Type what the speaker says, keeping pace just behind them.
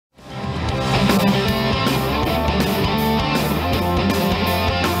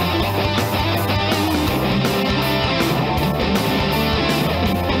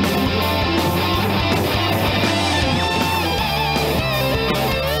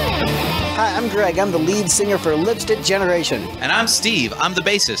Hi, I'm Greg. I'm the lead singer for Lipstick Generation. And I'm Steve. I'm the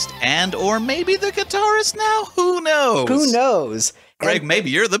bassist. And or maybe the guitarist now? Who knows? Who knows? Greg, maybe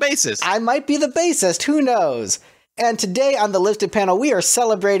you're the bassist. I might be the bassist. Who knows? And today on the Lifted panel, we are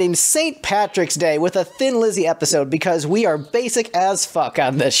celebrating St. Patrick's Day with a Thin Lizzy episode because we are basic as fuck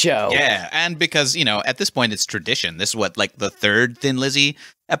on this show. Yeah, and because, you know, at this point it's tradition. This is what, like the third Thin Lizzy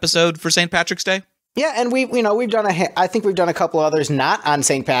episode for St. Patrick's Day? Yeah, and we've done I think we've done a couple others not on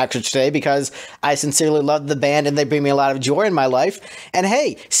St. Patrick's Day because I sincerely love the band and they bring me a lot of joy in my life. And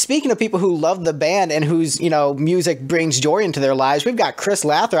hey, speaking of people who love the band and whose, music brings joy into their lives, we've got Chris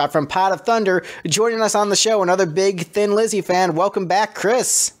Lathrop from Pot of Thunder joining us on the show, another big Thin Lizzy fan. Welcome back,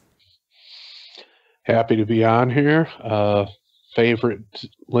 Chris. Happy to be on here. Favorite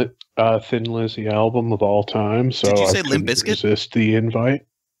Thin Lizzy album of all time. So did you say Limp Bizkit? Resist the invite.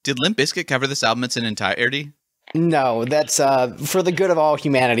 Did Limp Bizkit cover this album in its entirety? No, that's for the good of all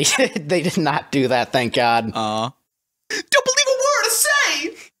humanity. They did not do that, thank God. Don't believe a word I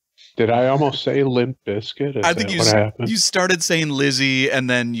say! Did I almost say Limp Bizkit? I think you started saying Lizzy, and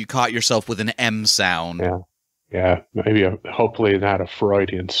then you caught yourself with an M sound. Yeah. Maybe hopefully not a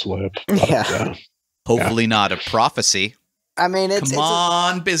Freudian slip. But, hopefully not a prophecy. I mean, Come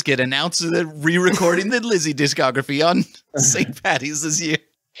on, Bizkit, announce the re-recording the Lizzy discography on St. Patty's this year.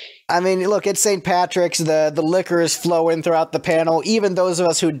 I mean, look, it's St. Patrick's. The liquor is flowing throughout the panel. Even those of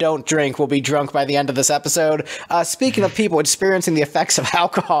us who don't drink will be drunk by the end of this episode. Speaking of people experiencing the effects of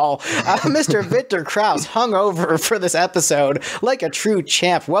alcohol, Mr. Victor Krause hung over for this episode like a true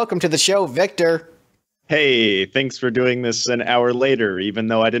champ. Welcome to the show, Victor. Hey, thanks for doing this an hour later, even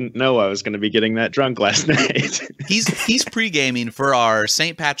though I didn't know I was going to be getting that drunk last night. He's pre-gaming for our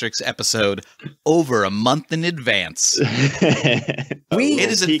St. Patrick's episode over a month in advance. It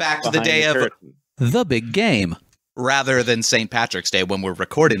is, in fact, the day of the big game, rather than St. Patrick's Day when we're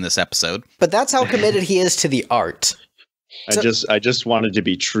recording this episode. But that's how committed he is to the art. I just wanted to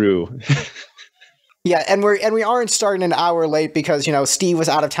be true. Yeah, and we aren't starting an hour late because, Steve was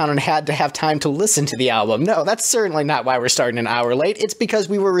out of town and had to have time to listen to the album. No, that's certainly not why we're starting an hour late. It's because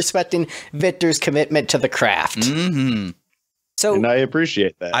we were respecting Victor's commitment to the craft. Mm-hmm. And I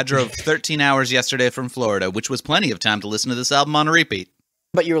appreciate that. I drove 13 hours yesterday from Florida, which was plenty of time to listen to this album on a repeat.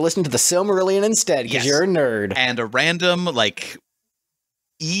 But you were listening to the Silmarillion instead because you're a nerd. And a random,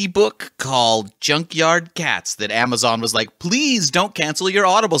 ebook called Junkyard Cats that Amazon was like, please don't cancel your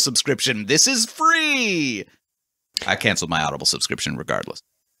Audible subscription. This is free. I canceled my Audible subscription regardless.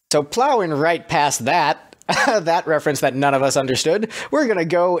 So plowing right past that, that reference that none of us understood, we're going to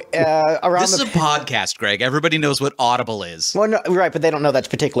go around This is a podcast, Greg. Everybody knows what Audible is. Well, no, right, but they don't know that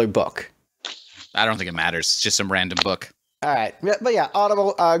particular book. I don't think it matters. It's just some random book. All right. But yeah,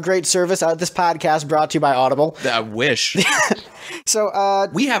 Audible, great service. This podcast brought to you by Audible. I wish. So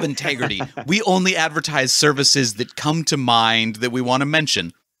we have integrity. We only advertise services that come to mind that we want to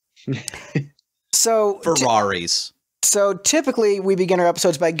mention. So Ferraris. So typically we begin our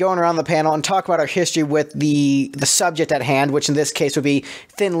episodes by going around the panel and talk about our history with the subject at hand, which in this case would be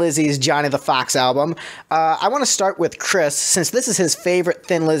Thin Lizzy's Johnny the Fox album. I want to start with Chris, since this is his favorite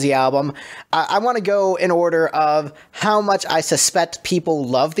Thin Lizzy album. I want to go in order of how much I suspect people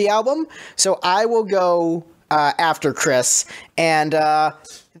love the album. So I will go after Chris, and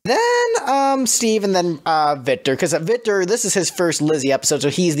then Steve, and then Victor, because Victor, this is his first Lizzy episode, so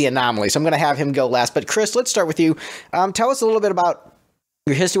he's the anomaly, so I'm going to have him go last. But Chris, let's start with you. Tell us a little bit about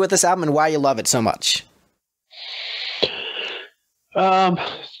your history with this album and why you love it so much.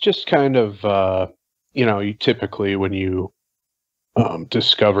 It's just kind of, you typically, when you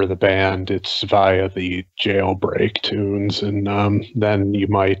discover the band, it's via the Jailbreak tunes, and then you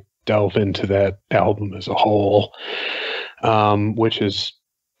might delve into that album as a whole, which is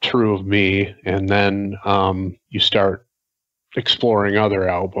true of me. And then you start exploring other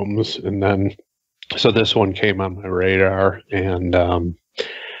albums, and then so this one came on my radar, and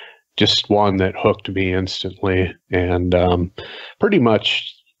just one that hooked me instantly. And pretty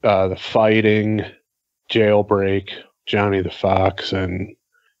much the Fighting, Jailbreak, Johnny the Fox, and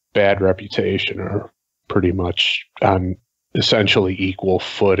Bad Reputation are pretty much on essentially equal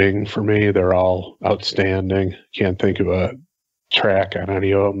footing for me. They're all outstanding. Can't think of a track on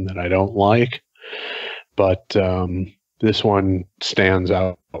any of them that I don't like, but this one stands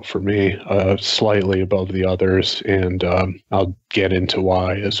out for me slightly above the others, and I'll get into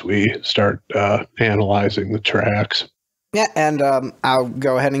why as we start analyzing the tracks. Yeah, and I'll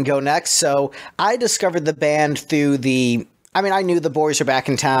go ahead and go next. So I discovered the band through I knew the Boys Are Back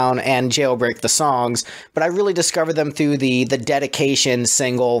in Town and Jailbreak the songs, but I really discovered them through the Dedication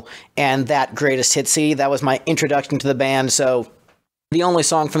single and that Greatest Hit CD. That was my introduction to the band. So The only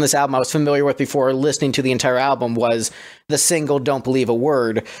song from this album I was familiar with before listening to the entire album was the single Don't Believe a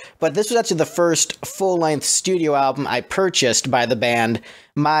Word. But this was actually the first full-length studio album I purchased by the band.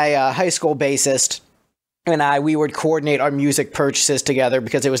 My high school bassist and we would coordinate our music purchases together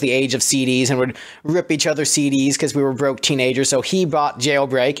because it was the age of CDs and would rip each other CDs because we were broke teenagers. So he bought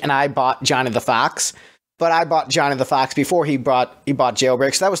Jailbreak and I bought Johnny the Fox. But I bought Johnny the Fox before he bought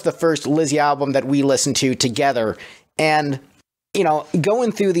Jailbreak. So that was the first Lizzy album that we listened to together. And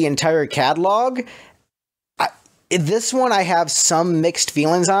going through the entire catalog, this one I have some mixed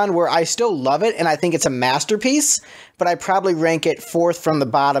feelings on, where I still love it and I think it's a masterpiece, but I probably rank it fourth from the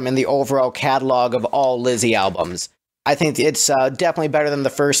bottom in the overall catalog of all Lizzy albums. I think it's definitely better than the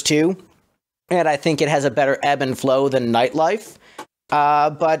first two, and I think it has a better ebb and flow than Nightlife.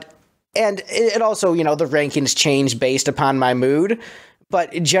 And it also, the rankings change based upon my mood,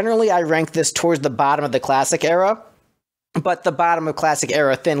 but generally I rank this towards the bottom of the classic era. But the bottom of classic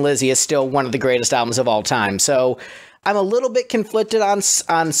era, Thin Lizzy, is still one of the greatest albums of all time. So I'm a little bit conflicted on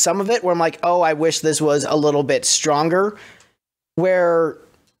some of it, where I'm like, oh, I wish this was a little bit stronger. Where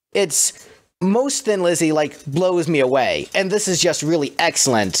it's most Thin Lizzy blows me away, and this is just really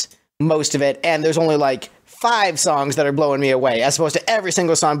excellent, most of it. And there's only 5 songs that are blowing me away, as opposed to every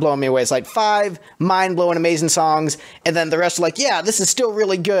single song blowing me away. It's 5 mind-blowing, amazing songs, and then the rest are yeah, this is still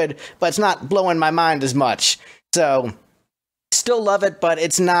really good, but it's not blowing my mind as much. So still love it, but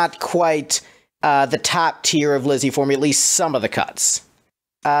it's not quite the top tier of Lizzy for me, at least some of the cuts.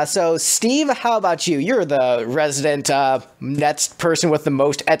 So, Steve, how about you? You're the resident next person with the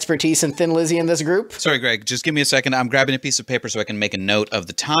most expertise in Thin Lizzy in this group. Sorry, Greg, just give me a second. I'm grabbing a piece of paper so I can make a note of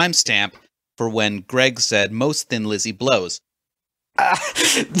the timestamp for when Greg said most Thin Lizzy blows. All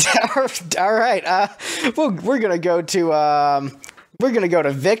right. Well, we're gonna go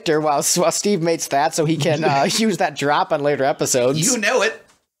to Victor while Steve makes that, so he can use that drop on later episodes. You know it.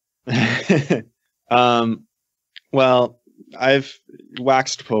 Well, I've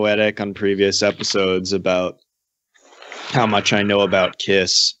waxed poetic on previous episodes about how much I know about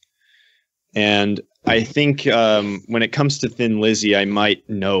Kiss, and I think when it comes to Thin Lizzy, I might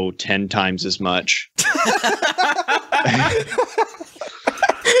know 10 times as much.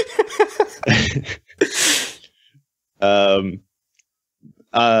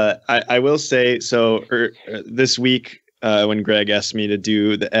 I will say, so this week when Greg asked me to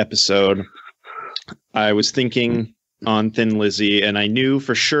do the episode, I was thinking on Thin Lizzy, and I knew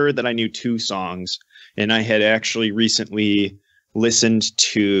for sure that I knew 2 songs, and I had actually recently listened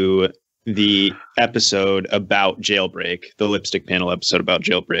to the episode about Jailbreak, the Lipstick Panel episode about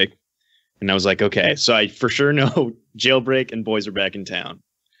Jailbreak, and I was like, okay, so I for sure know Jailbreak and Boys Are Back in Town.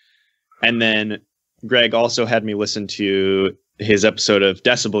 And then Greg also had me listen to his episode of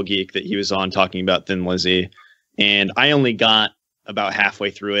Decibel Geek that he was on talking about Thin Lizzy, and I only got about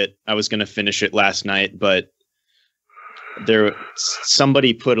halfway through it. I was going to finish it last night, but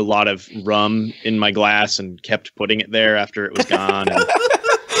somebody put a lot of rum in my glass and kept putting it there after it was gone.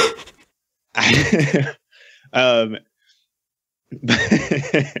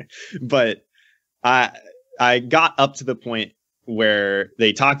 But I got up to the point where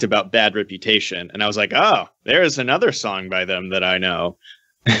they talked about Bad Reputation, and I was like, oh, there's another song by them that I know.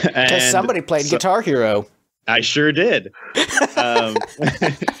 Because somebody played Guitar Hero. I sure did.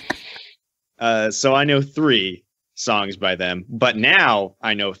 So I know 3 songs by them, but now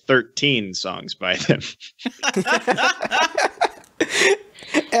I know 13 songs by them.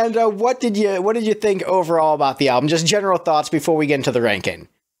 And what did you think overall about the album? Just general thoughts before we get into the ranking.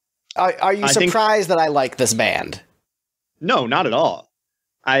 Are you surprised that I like this band? No, not at all.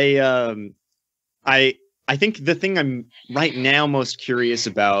 I think the thing I'm right now most curious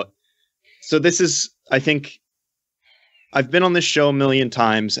about. So this is, I think, I've been on this show a million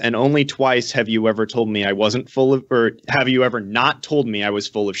times, and only twice have you ever told me I wasn't full of, or have you ever not told me I was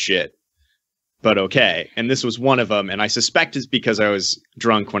full of shit. But okay, and this was one of them, and I suspect it's because I was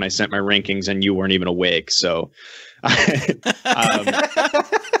drunk when I sent my rankings and you weren't even awake. So,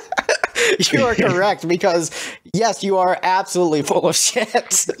 you are correct, because yes, you are absolutely full of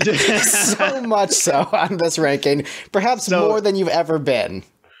shit. So much so on this ranking, perhaps more than you've ever been.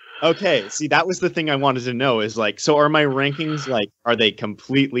 Okay, see, that was the thing I wanted to know is so are my rankings are they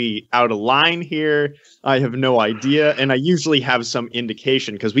completely out of line here? I have no idea. And I usually have some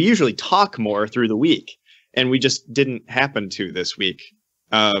indication because we usually talk more through the week, and we just didn't happen to this week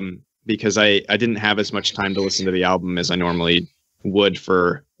because I didn't have as much time to listen to the album as I normally would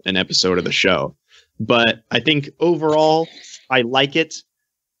for an episode of the show. But I think overall, I like it.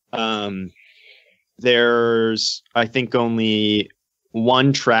 There's, I think, only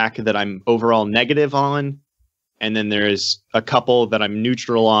one track that I'm overall negative on, and then there's a couple that I'm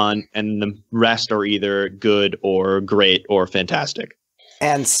neutral on, and the rest are either good or great or fantastic.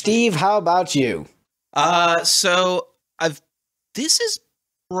 And Steve, how about you? This is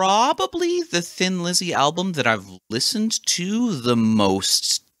probably the Thin Lizzy album that I've listened to the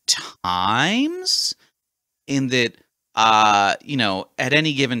most times, in that, at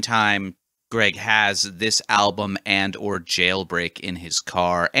any given time, Greg has this album and or Jailbreak in his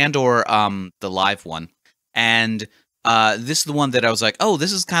car and or the live one. And this is the one that I was like, oh,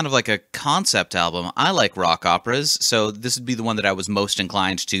 this is kind of like a concept album. I like rock operas, so this would be the one that I was most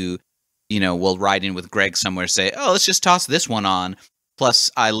inclined to, we'll ride in with Greg somewhere, say, oh, let's just toss this one on.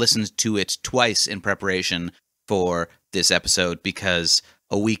 Plus, I listened to it twice in preparation for this episode, because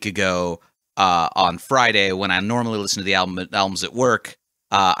a week ago on Friday, when I normally listen to the albums at work,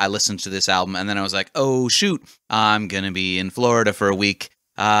 I listened to this album, and then I was like, oh, shoot, I'm going to be in Florida for a week,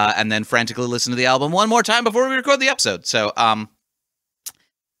 and then frantically listen to the album one more time before we record the episode. So, I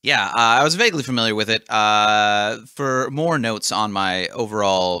was vaguely familiar with it. For more notes on my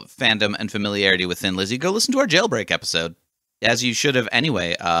overall fandom and familiarity with Thin Lizzy, go listen to our Jailbreak episode, as you should have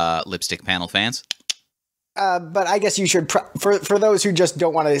anyway, Lipstick Panel fans. But I guess you should, for those who just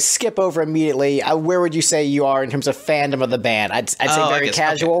don't want to skip over immediately, where would you say you are in terms of fandom of the band? I'd say very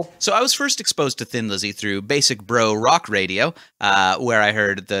casual. Okay. So I was first exposed to Thin Lizzy through Basic Bro Rock Radio, where I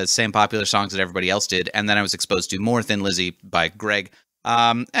heard the same popular songs that everybody else did, and then I was exposed to more Thin Lizzy by Greg.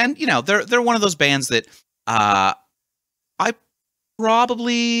 And they're one of those bands that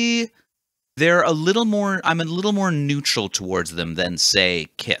they're a little more neutral towards them than, say,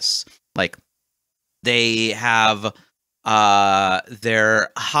 Kiss. Like, they have their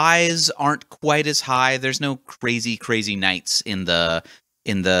highs aren't quite as high. There's no crazy nights in the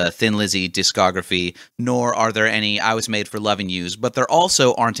Thin Lizzy discography, nor are there any I Was Made for Loving Yous, but there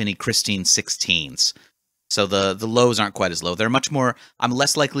also aren't any Christine 16s. So the lows aren't quite as low. They're much more, I'm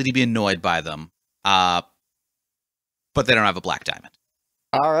less likely to be annoyed by them. But they don't have a Black Diamond.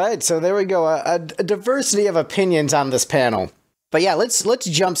 All right, so there we go. A diversity of opinions on this panel. But yeah, let's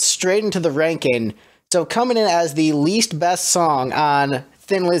jump straight into the ranking. So coming in as the least best song on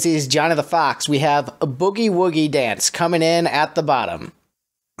Thin Lizzy's Johnny the Fox, we have a Boogie Woogie Dance coming in at the bottom.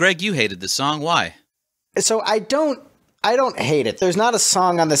 Greg, you hated this song. Why? So I don't hate it. There's not a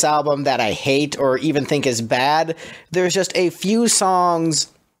song on this album that I hate or even think is bad. There's just a few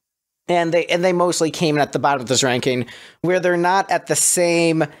songs, and they mostly came in at the bottom of this ranking, where they're not at the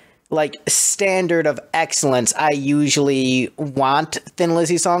same standard of excellence I usually want Thin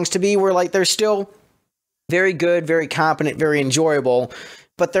Lizzy songs to be, where they're still very good, very competent, very enjoyable,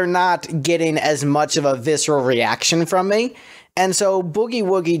 but they're not getting as much of a visceral reaction from me. And so Boogie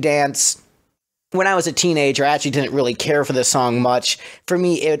Woogie Dance, when I was a teenager, I actually didn't really care for this song much. For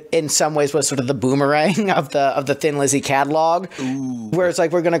me, it in some ways was sort of the boomerang of the Thin Lizzy catalog. Ooh. Where it's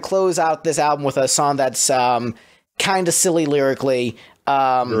like, we're going to close out this album with a song that's kind of silly lyrically.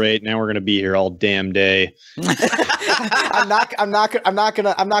 Great. Now we're going to be here all damn day. I'm not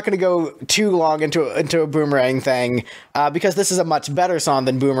gonna go too long into a Boomerang thing, because this is a much better song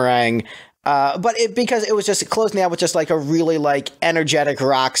than Boomerang. But because it was just closing out with just a really energetic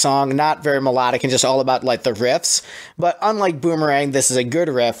rock song, not very melodic and just all about the riffs. But unlike Boomerang, this is a good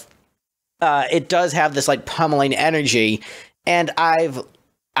riff. It does have this pummeling energy, and at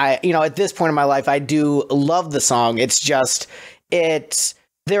this point in my life, I do love the song. It's just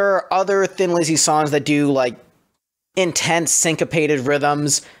there are other Thin Lizzy songs that do intense syncopated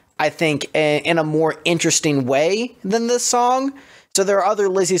rhythms, I think, in a more interesting way than this song. So there are other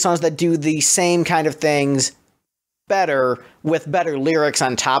Lizzy songs that do the same kind of things better, with better lyrics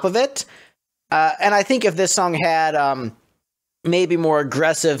on top of it. And I think if this song had maybe more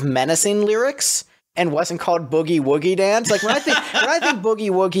aggressive, menacing lyrics, and wasn't called Boogie Woogie Dance. When I think Boogie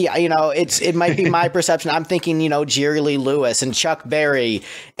Woogie, it might be my perception. I'm thinking, Jerry Lee Lewis and Chuck Berry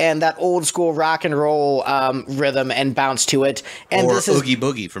and that old school rock and roll rhythm and bounce to it. And or this is Oogie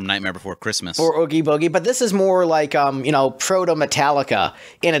Boogie from Nightmare Before Christmas. Or Oogie Boogie, but this is more proto Metallica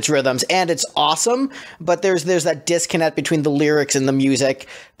in its rhythms, and it's awesome. But there's that disconnect between the lyrics and the music.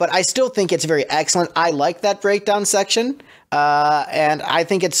 But I still think it's very excellent. I like that breakdown section. And I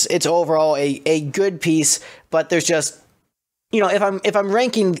think it's overall a good piece, but there's just, if I'm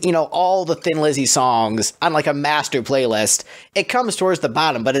ranking, all the Thin Lizzy songs on a master playlist, it comes towards the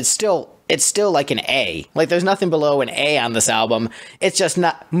bottom, but it's still an A. There's nothing below an A on this album. It's just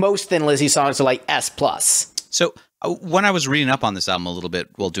not, most Thin Lizzy songs are S+. So when I was reading up on this album a little bit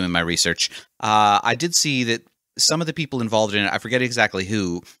while doing my research, I did see that some of the people involved in it, I forget exactly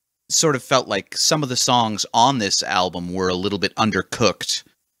who, sort of felt like some of the songs on this album were a little bit undercooked.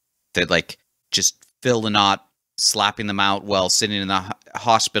 That just Phil Lynott slapping them out while sitting in the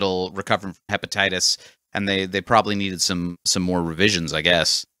hospital recovering from hepatitis, and they probably needed some more revisions, I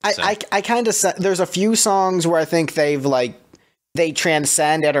guess. I kind of there's a few songs where I think they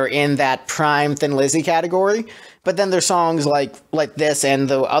transcend and are in that prime Thin Lizzy category, but then there's songs like this and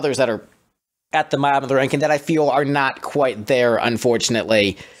the others that are at the bottom of the ranking that I feel are not quite there,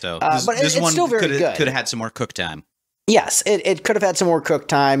 unfortunately. So, but it's still very good. Could have had some more cook time. Yes, it could have had some more cook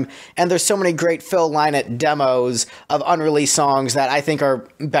time, and there's so many great Phil Lynott demos of unreleased songs that I think are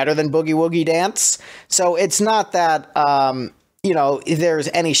better than Boogie Woogie Dance. So it's not that, there's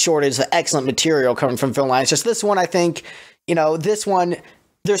any shortage of excellent material coming from Phil Lynott. It's just this one, I think, this one,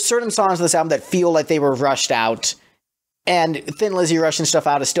 there's certain songs on this album that feel like they were rushed out, and Thin Lizzy rushing stuff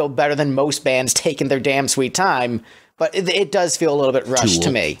out is still better than most bands taking their damn sweet time, but it does feel a little bit rushed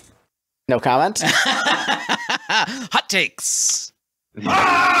to me. No comment? Hot takes.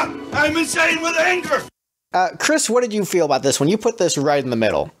 I'm insane with anger. Chris, what did you feel about this one? You put this right in the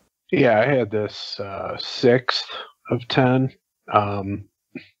middle. Yeah, I had this 6th of 10. I'm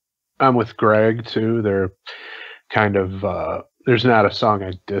with Greg, too. They're kind of... there's not a song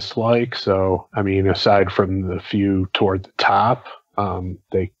I dislike, so, I mean, aside from the few toward the top,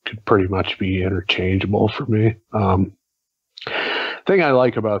 they could pretty much be interchangeable for me. Thing I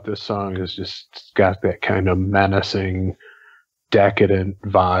like about this song is just it's got that kind of menacing, decadent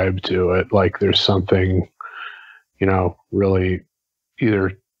vibe to it. Like there's something, really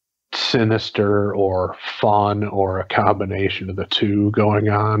either sinister or fun or a combination of the two going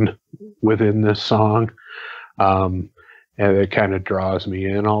on within this song. And it kind of draws me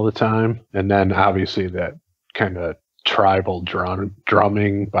in all the time. And then obviously that kind of tribal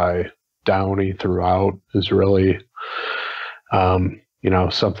drumming by Downey throughout is really,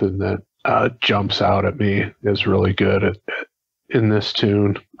 something that jumps out at me is really good in this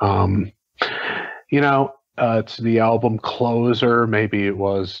tune. It's the album closer. Maybe it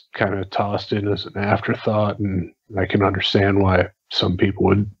was kind of tossed in as an afterthought, and I can understand why some people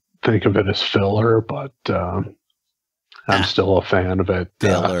would think of it as filler, but I'm still a fan of it.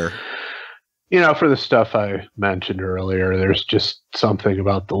 Filler. For the stuff I mentioned earlier, there's just something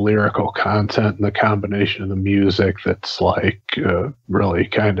about the lyrical content and the combination of the music that's like really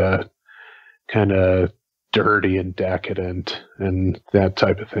kind of dirty and decadent, and that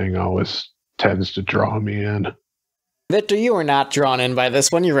type of thing always tends to draw me in. Victor, you were not drawn in by this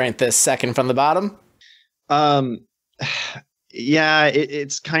one. You ranked this second from the bottom. Yeah,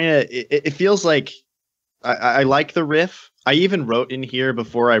 it's kind of it feels like I like the riff. I even wrote in here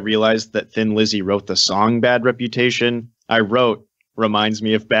before I realized that Thin Lizzy wrote the song Bad Reputation. I wrote, reminds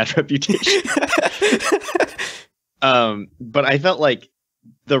me of Bad Reputation. But I felt like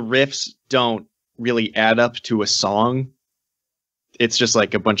the riffs don't really add up to a song. It's just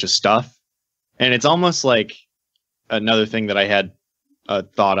like a bunch of stuff. And it's almost like another thing that I had a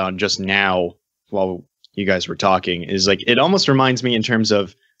thought on just now while you guys were talking is like, it almost reminds me in terms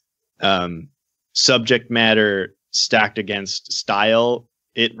of subject matter stacked against style.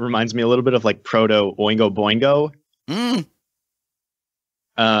 It reminds me a little bit of like proto Oingo Boingo.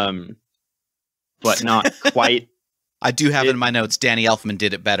 But not quite. I do have in my notes, Danny Elfman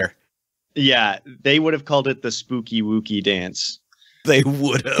did it better. Yeah, they would have called it the Spooky Wookie Dance. They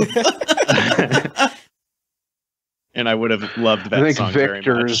would have. And I would have loved that song very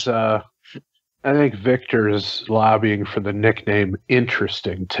much. I think Victor's lobbying for the nickname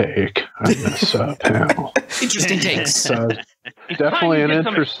Interesting Take on this panel. Interesting takes. Definitely an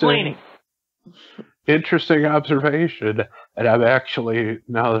interesting observation. And I'm actually,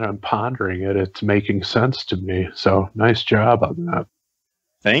 now that I'm pondering it, it's making sense to me. So nice job on that.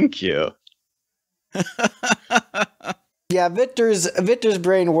 Thank you. Yeah, Victor's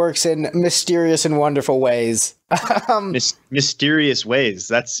brain works in mysterious and wonderful ways. Mysterious Ways.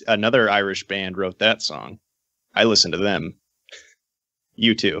 That's another Irish band wrote that song. I listened to them.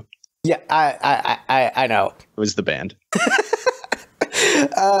 You too. Yeah, I know. It was the band.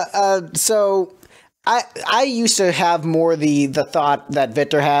 So I used to have more the thought that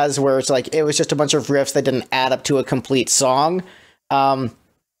Victor has, where it's like it was just a bunch of riffs that didn't add up to a complete song.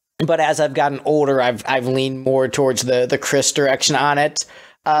 But as I've gotten older, I've leaned more towards the Chris direction on it.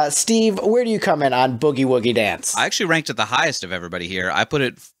 Steve, where do you come in on Boogie Woogie Dance? I actually ranked it the highest of everybody here. I put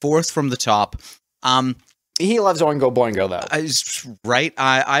it 4th from the top. He loves Oingo Boingo, though. Right.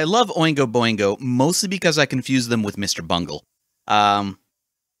 I love Oingo Boingo, mostly because I confuse them with Mr. Bungle.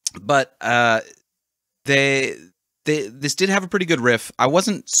 But this did have a pretty good riff. I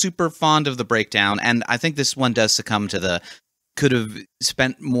wasn't super fond of the breakdown, and I think this one does succumb to the could have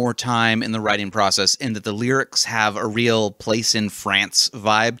spent more time in the writing process, in that the lyrics have a real place in France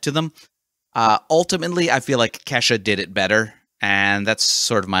vibe to them. Ultimately, I feel like Kesha did it better, and that's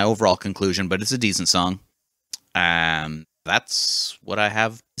sort of my overall conclusion, but it's a decent song. That's what I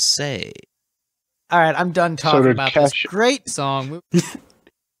have to say. All right, I'm done talking about this great song.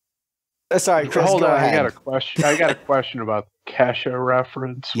 Sorry, Chris, hold on. ahead. I got a question about the Kesha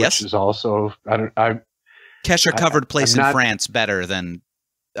reference, which is also Kesha covered "Place in France" better than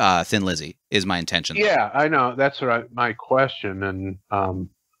Thin Lizzy. Is my intention. Yeah, I know. That's my question, and I'm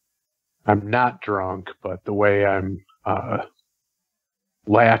not drunk, but the way I'm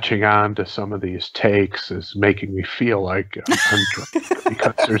latching on to some of these takes is making me feel like I'm drunk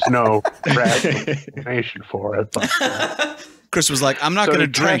because there's no rational explanation for it. But, Chris was like, I'm not going to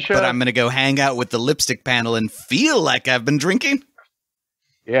drink, but I'm going to go hang out with the lipstick panel and feel like I've been drinking.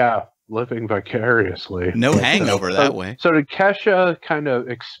 Yeah, living vicariously. No hangover that way. So did Kesha kind of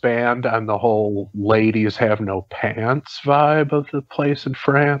expand on the whole ladies have no pants vibe of the Place in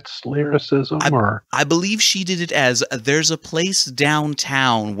France lyricism? I believe she did it as there's a place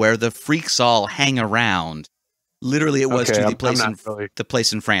downtown where the freaks all hang around. Literally, it was to the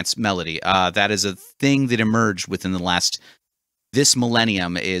Place in France melody. That is a thing that emerged within this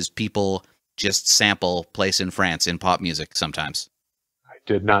millennium, is people just sample Place in France in pop music sometimes. I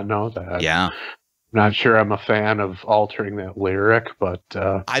did not know that. Yeah. Not sure I'm a fan of altering that lyric, but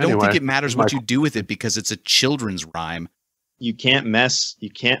I don't think it matters what you do with it because it's a children's rhyme. You can't mess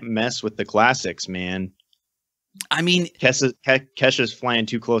with the classics, man. I mean, Kesha's flying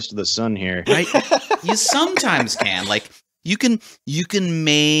too close to the sun here. Right? You sometimes can. Like, you can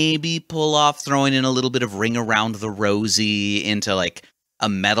maybe pull off throwing in a little bit of Ring Around the Rosie into like a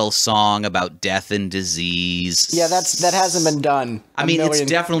metal song about death and disease. Yeah, that hasn't been done. I mean, it's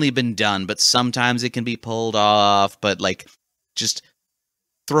definitely been done, but sometimes it can be pulled off. But like, just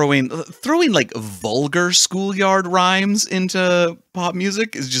throwing like vulgar schoolyard rhymes into pop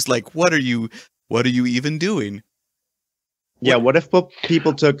music is just like, what are you even doing? Yeah, what if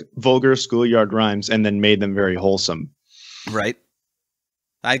people took vulgar schoolyard rhymes and then made them very wholesome? Right.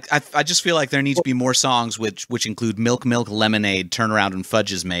 I just feel like there needs to be more songs which include milk, lemonade, turn around and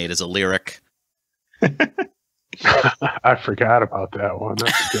fudge is made as a lyric. I forgot about that one.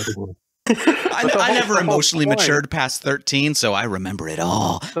 That's a good one. I never emotionally matured past 13, so I remember it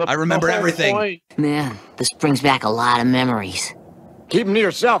all. I remember everything. Man, this brings back a lot of memories. Keep them to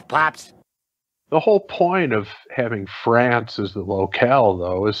yourself, Pops. The whole point of having France as the locale,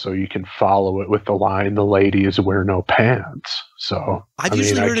 though, is so you can follow it with the line, the ladies wear no pants. So I've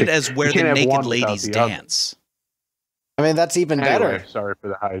usually heard it as where the naked ladies dance. I mean, that's even better. Sorry for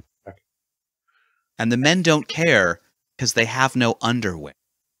the hijack. And the men don't care because they have no underwear.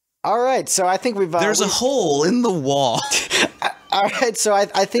 All right, so I think there's a hole in the wall. All right, so I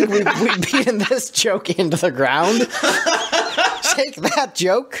think we've beaten this joke into the ground. Take that,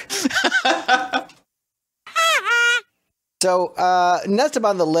 joke. So next up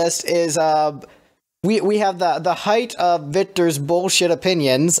on the list is we have the height of Victor's bullshit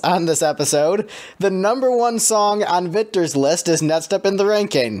opinions on this episode. The #1 song on Victor's list is next up in the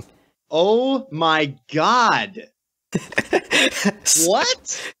ranking. Oh my god.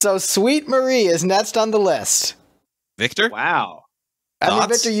 What? So Sweet Marie is next on the list. Victor? Wow. I mean,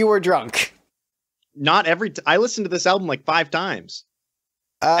 Victor, you were drunk. Not every I listened to this album like 5 times.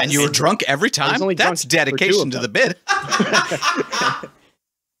 And you were drunk every time? That's dedication to the bit.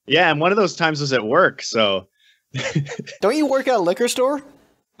 Yeah, and one of those times was at work, so... Don't you work at a liquor store?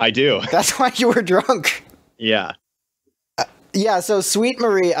 I do. That's why you were drunk. Yeah. Yeah, so Sweet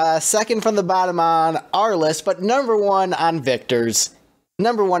Marie, second from the bottom on our list, but #1 on Victor's.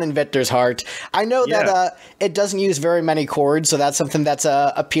 #1 in Victor's heart. I know that it doesn't use very many chords, so that's something that's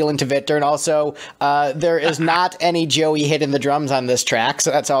appealing to Victor. And also, there is not any Joey hitting the drums on this track,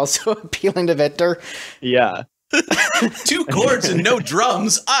 so that's also appealing to Victor. Yeah. 2 chords and no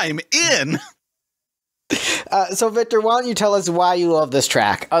drums, I'm in! So, Victor, why don't you tell us why you love this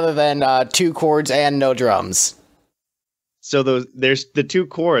track, other than 2 chords and no drums? So there's the 2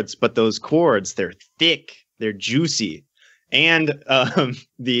 chords, but those chords, they're thick, they're juicy. And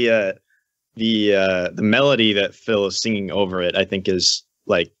the melody that Phil is singing over it, I think, is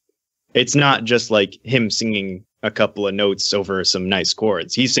like, it's not just like him singing a couple of notes over some nice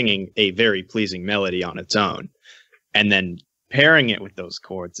chords. He's singing a very pleasing melody on its own, and then pairing it with those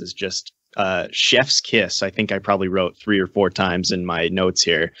chords is just chef's kiss. I think I probably wrote 3 or 4 times in my notes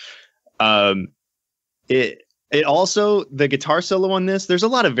here. It also, the guitar solo on this, there's a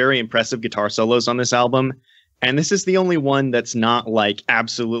lot of very impressive guitar solos on this album. And this is the only one that's not like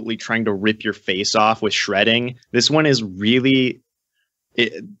absolutely trying to rip your face off with shredding. This one is really,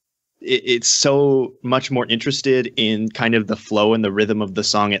 it's so much more interested in kind of the flow and the rhythm of the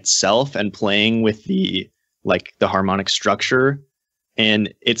song itself and playing with the harmonic structure.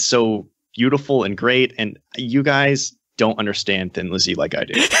 And it's so beautiful and great. And you guys don't understand Thin Lizzy like I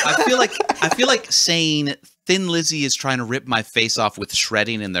do. I feel like saying Thin Lizzy is trying to rip my face off with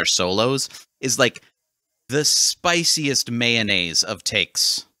shredding in their solos is like the spiciest mayonnaise of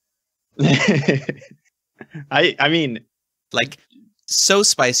takes. I mean, like, so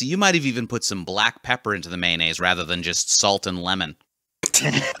spicy, you might have even put some black pepper into the mayonnaise rather than just salt and lemon.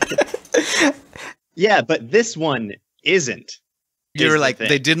 Yeah, but this one isn't. You're like,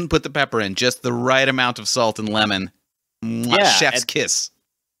 they didn't put the pepper in, just the right amount of salt and lemon. Yeah, chef's kiss.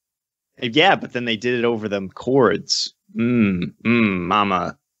 Yeah, but then they did it over them chords.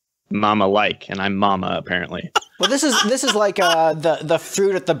 Mama like, and I'm mama apparently. Well, this is like the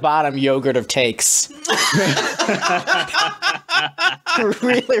fruit at the bottom yogurt of takes.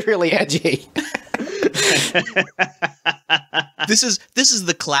 Really, really edgy. This is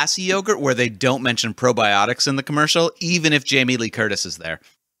the classy yogurt where they don't mention probiotics in the commercial, even if Jamie Lee Curtis is there.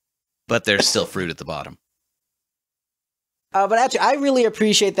 But there's still fruit at the bottom. But actually, I really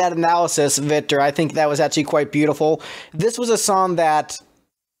appreciate that analysis, Victor. I think that was actually quite beautiful. This was a song that,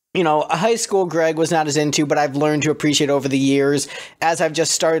 you know, a high school Greg was not as into, but I've learned to appreciate over the years as I've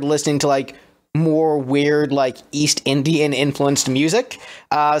just started listening to, like, more weird, like, East Indian influenced music.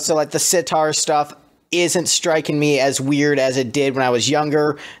 So, like, the sitar stuff isn't striking me as weird as it did when I was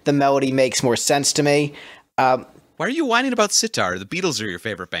younger. The melody makes more sense to me. Why are you whining about sitar? The Beatles are your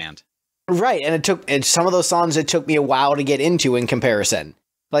favorite band. Right, and some of those songs it took me a while to get into in comparison.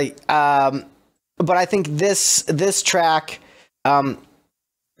 Like, but I think this track,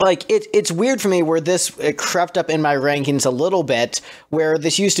 like it's weird for me where it crept up in my rankings a little bit. Where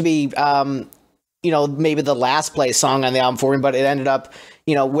this used to be, you know, maybe the last place song on the album for me, but it ended up,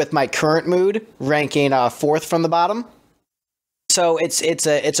 you know, with my current mood ranking fourth from the bottom. So it's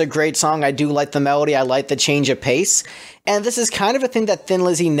a great song. I do like the melody. I like the change of pace. And this is kind of a thing that Thin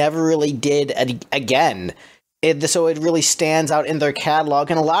Lizzy never really did again. So it really stands out in their catalog.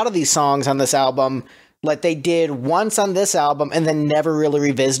 And a lot of these songs on this album, like they did once on this album and then never really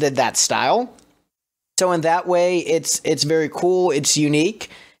revisited that style. So in that way, it's very cool. It's unique.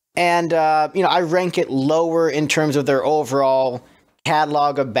 And, you know, I rank it lower in terms of their overall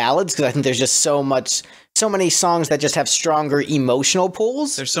catalog of ballads because I think there's just so many songs that just have stronger emotional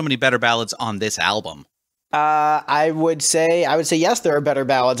pulls. There's so many better ballads on this album. I would say yes, there are better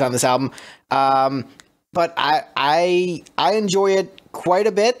ballads on this album. But I enjoy it quite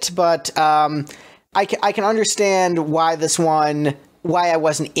a bit, but I can understand why I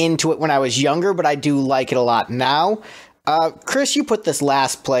wasn't into it when I was younger, but I do like it a lot now. Chris, you put this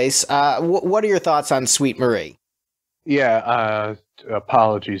last place. What are your thoughts on Sweet Marie? Yeah,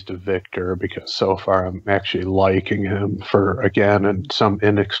 apologies to Victor because so far I'm actually liking him for, again, and some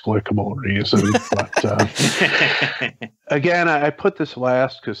inexplicable reason. But again, I put this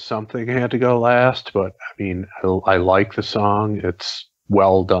last because something had to go last. But I mean, I like the song. It's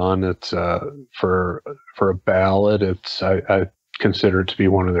well done. It's for a ballad. I consider it to be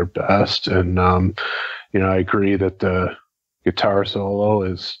one of their best. And you know, I agree that the guitar solo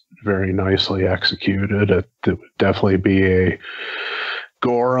is very nicely executed. It would definitely be a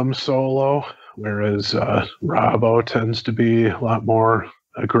Gorham solo, whereas Robbo tends to be a lot more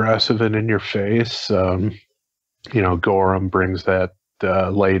aggressive and in your face. You know, Gorham brings that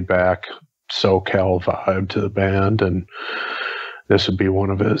laid back SoCal vibe to the band, and this would be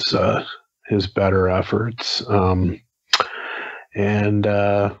one of his better efforts.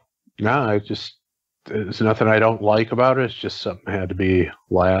 There's nothing I don't like about it. It's just something that had to be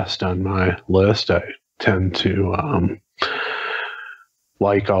last on my list. I tend to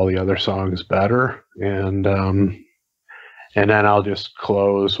like all the other songs better. And then I'll just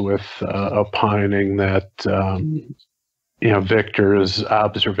close with opining that, you know, Victor's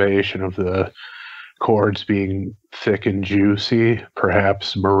observation of the chords being thick and juicy.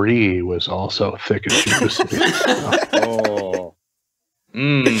 Perhaps Marie was also thick and juicy. Oh.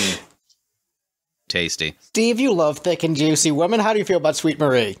 Tasty. Steve, you love thick and juicy women. How do you feel about Sweet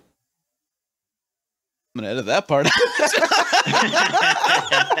Marie? I'm going to edit that part.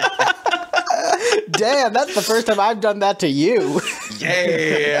 Damn, that's the first time I've done that to you.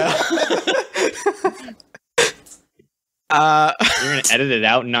 Yeah. You're going to edit it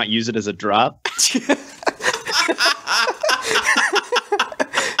out and not use it as a drop?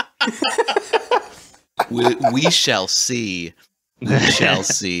 We shall see. We shall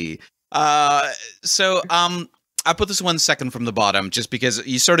see. So I put this one second from the bottom just because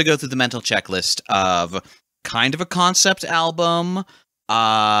you sort of go through the mental checklist of kind of a concept album,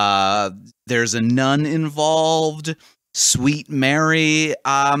 There's a nun involved. Sweet Mary.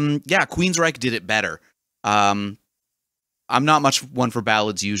 Yeah, Queensryche did it better. I'm not much one for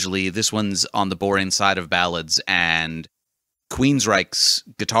ballads usually. This one's on the boring side of ballads, and Queensryche's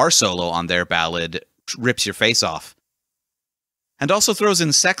guitar solo on their ballad rips your face off. And also throws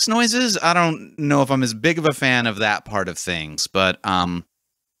in sex noises. I don't know if I'm as big of a fan of that part of things, but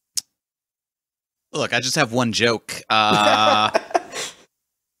look, I just have one joke. All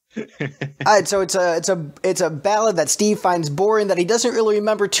right, so it's a ballad that Steve finds boring, that he doesn't really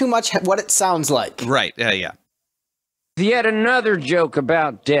remember too much what it sounds like. Right, yeah. Yet another joke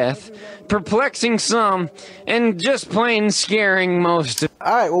about death, perplexing some, and just plain scaring most.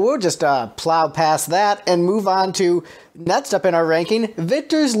 All right, well, we'll just plow past that and move on to, next up in our ranking,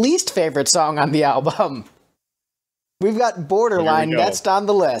 Victor's least favorite song on the album. We've got Borderline next on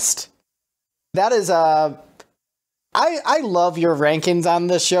the list. That is, I love your rankings on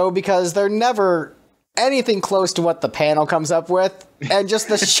this show because they're never anything close to what the panel comes up with. And just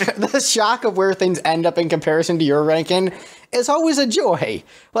the shock of where things end up in comparison to your ranking is always a joy.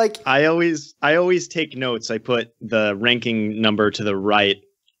 Like I always take notes. I put the ranking number to the right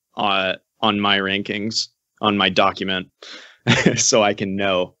on my rankings on my document so I can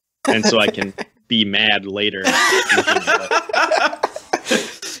know and so I can be mad later.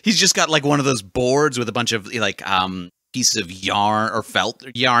 He's just got like one of those boards with a bunch of like piece of yarn or felt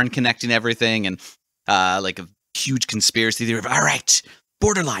yarn connecting everything, and like a huge conspiracy theory of, all right,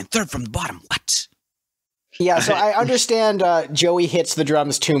 Borderline, third from the bottom. What? Yeah, so I understand Joey hits the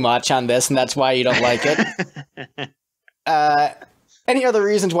drums too much on this, and that's why you don't like it. Any other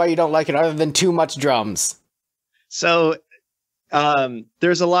reasons why you don't like it other than too much drums? So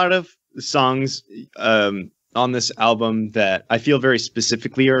there's a lot of songs on this album that I feel very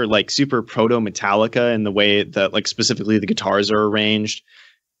specifically are like super proto-Metallica in the way that like specifically the guitars are arranged.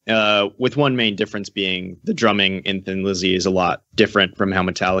 With one main difference being the drumming in Thin Lizzy is a lot different from how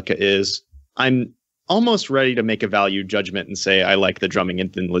Metallica is. I'm almost ready to make a value judgment and say I like the drumming in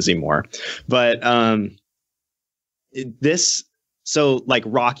Thin Lizzy more. But so like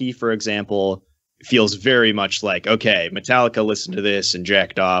Rocky, for example, feels very much like, okay, Metallica listened to this and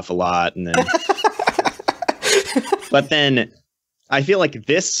jacked off a lot. And then, but then I feel like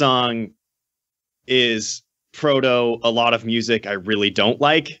this song is proto a lot of music I really don't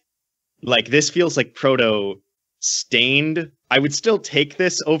like. Like this feels like proto Stained. I would still take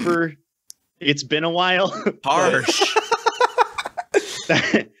this over It's Been a While. Harsh.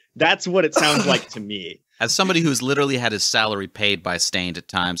 That's what it sounds like to me. As somebody who's literally had his salary paid by Stained at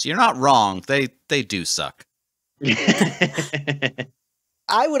times, you're not wrong. They do suck. I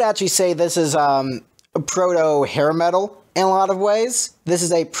would actually say this is a proto hair metal in a lot of ways. This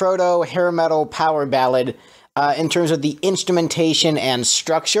is a proto hair metal power ballad in terms of the instrumentation and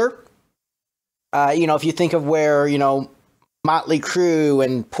structure. If you think of where, Motley Crue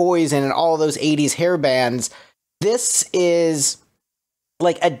and Poison and all those 80s hair bands, this is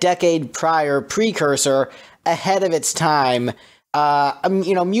like a decade prior precursor, ahead of its time.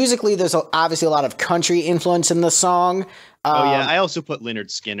 Musically, there's obviously a lot of country influence in the song. I also put Lynyrd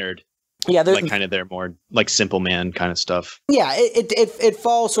Skynyrd. Yeah, like kind of their more like Simple Man kind of stuff. Yeah, it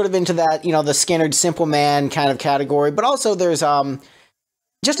falls sort of into that, the Skynyrd Simple Man kind of category, but also there's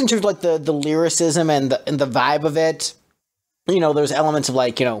just in terms of like the lyricism and the vibe of it, there's elements of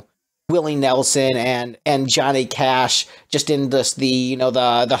like, Willie Nelson and Johnny Cash just in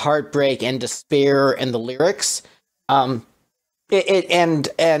the heartbreak and despair and the lyrics.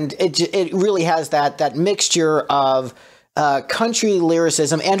 It really has that mixture of country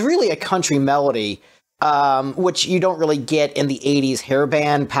lyricism and really a country melody, which you don't really get in the 80s hair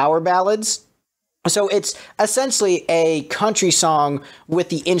band power ballads. So it's essentially a country song with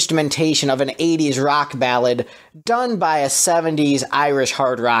the instrumentation of an 80s rock ballad done by a 70s Irish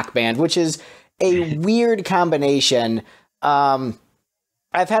hard rock band, which is a weird combination. I've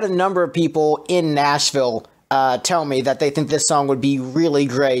had a number of people in Nashville tell me that they think this song would be really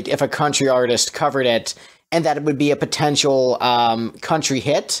great if a country artist covered it and that it would be a potential country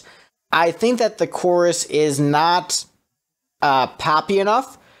hit. I think that the chorus is not poppy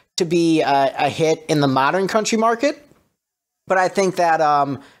enough to be a hit in the modern country market. But I think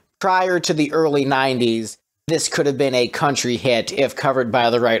that prior to the early 90s, this could have been a country hit if covered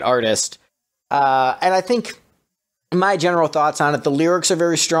by the right artist. And I think my general thoughts on it, the lyrics are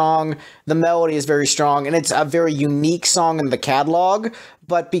very strong, the melody is very strong, and it's a very unique song in the catalog.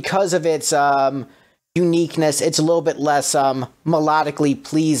 But because of its uniqueness, it's a little bit less melodically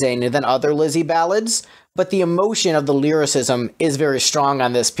pleasing than other Lizzy ballads. But the emotion of the lyricism is very strong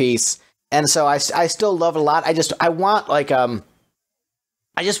on this piece. And so I still love it a lot. I want like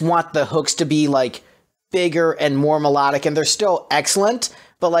I just want the hooks to be like bigger and more melodic, and they're still excellent.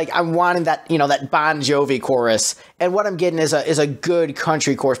 But like I'm wanting that, that Bon Jovi chorus, and what I'm getting is a good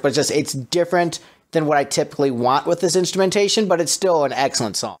country chorus, but it's different than what I typically want with this instrumentation. But it's still an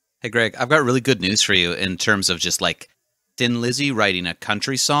excellent song. Hey Greg, I've got really good news for you in terms of just like Thin Lizzy writing a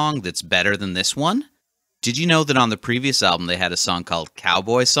country song that's better than this one. Did you know that on the previous album they had a song called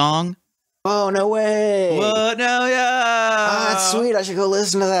Cowboy Song? Oh, no way. What? No, yeah. Oh, that's sweet. I should go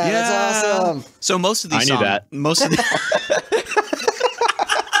listen to that. Yeah. That's awesome. So most of these songs... I knew that. Most of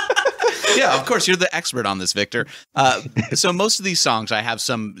Yeah, of course, you're the expert on this, Victor. So most of these songs, I have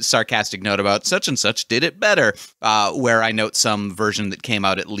some sarcastic note about such and such did it better, where I note some version that came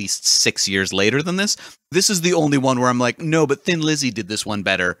out at least 6 years later than this. This is the only one where I'm like, no, but Thin Lizzy did this one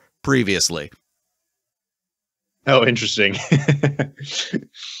better previously. Oh, interesting.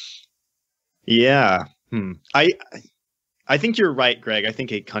 Yeah. I think you're right, Greg. I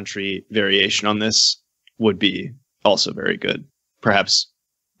think a country variation on this would be also very good. Perhaps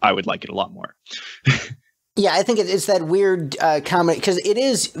I would like it a lot more. Yeah, I think it's that weird comedy, because it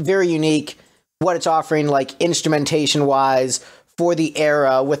is very unique what it's offering, like instrumentation-wise, for the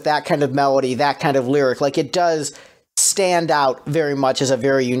era, with that kind of melody, that kind of lyric. Like, it does stand out very much as a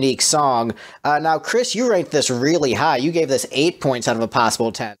very unique song. Now, Chris, you ranked this really high. You gave this 8 points out of a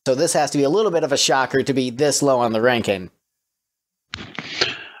possible 10. So this has to be a little bit of a shocker to be this low on the ranking.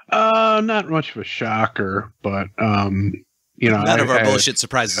 Not much of a shocker, but none of our bullshit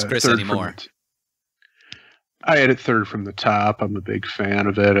surprises Chris anymore. I had it third from the top. I'm a big fan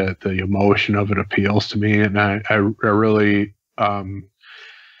of it. The emotion of it appeals to me, and I really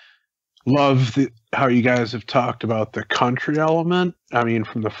love how you guys have talked about the country element. I mean,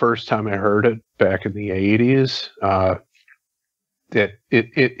 from the first time I heard it back in the 80s, it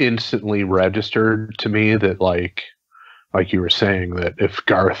instantly registered to me that like you were saying, that if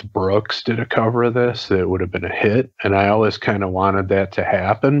Garth Brooks did a cover of this, it would have been a hit. And I always kind of wanted that to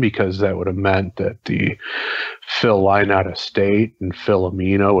happen, because that would have meant that the Phil Lynott estate and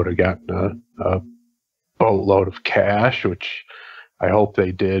Philomena would have gotten a boatload of cash, which I hope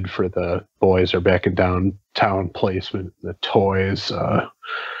they did for the Boys Are Back in Downtown placement, the Toys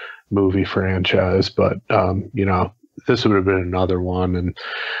movie franchise. But, this would have been another one. And,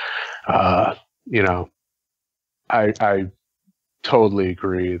 I totally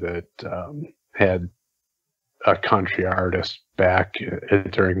agree that had a country artist back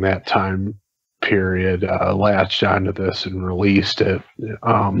during that time period latched onto this and released it,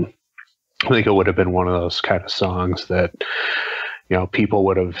 I think it would have been one of those kind of songs that, people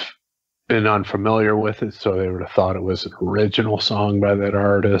would have been unfamiliar with it, so they would have thought it was an original song by that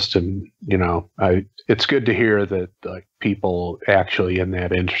artist. And it's good to hear that like people actually in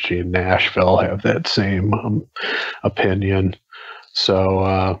that industry in Nashville have that same opinion.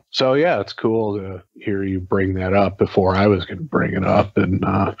 So yeah, it's cool to hear you bring that up before I was going to bring it up, and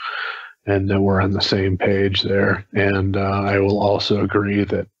then we're on the same page there. And I will also agree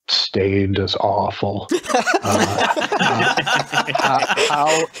that Stained is awful.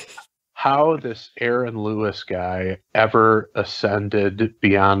 How this Aaron Lewis guy ever ascended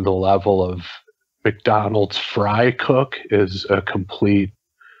beyond the level of McDonald's fry cook is a complete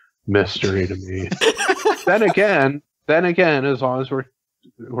mystery to me. Then again, as long as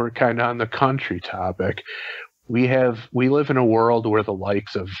we're kind of on the country topic, we live in a world where the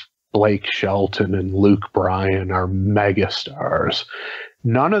likes of Blake Shelton and Luke Bryan are megastars.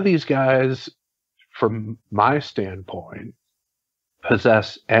 None of these guys, from my standpoint,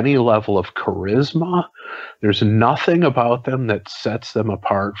 possess any level of charisma. There's nothing about them that sets them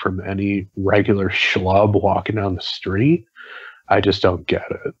apart from any regular schlub walking down the street. I just don't get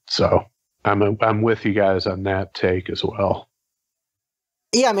it. So I'm with you guys on that take as well.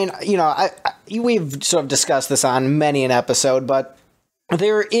 Yeah, I mean, we've sort of discussed this on many an episode, but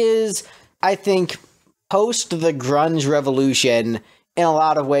there is, I think, post the grunge revolution, in a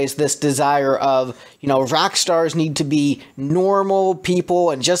lot of ways, this desire of, rock stars need to be normal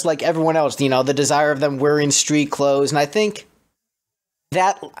people and just like everyone else, the desire of them wearing street clothes. And I think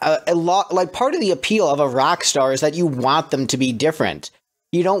that a lot, like part of the appeal of a rock star is that you want them to be different.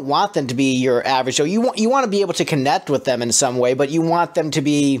 You don't want them to be your average Joe. You want to be able to connect with them in some way, but you want them to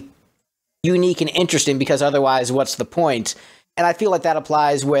be unique and interesting, because otherwise, what's the point? And I feel like that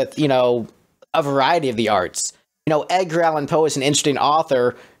applies with, a variety of the arts. Edgar Allan Poe is an interesting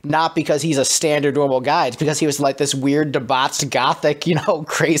author, not because he's a standard normal guy. It's because he was like this weird, debauched, gothic,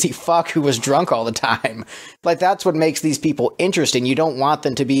 crazy fuck who was drunk all the time. Like, that's what makes these people interesting. You don't want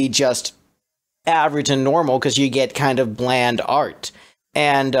them to be just average and normal, because you get kind of bland art.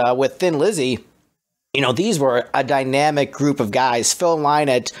 And with Thin Lizzy, these were a dynamic group of guys. Phil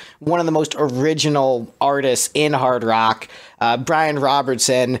Lynott, one of the most original artists in hard rock. Brian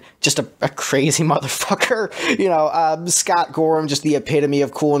Robertson, just a crazy motherfucker. Scott Gorham, just the epitome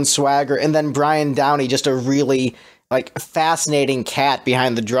of cool and swagger. And then Brian Downey, just a really fascinating cat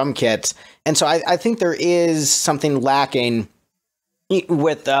behind the drum kit. And so I think there is something lacking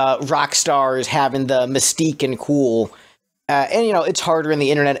with rock stars having the mystique and cool. And it's harder in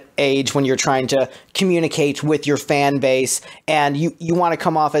the internet age when you're trying to communicate with your fan base, and you want to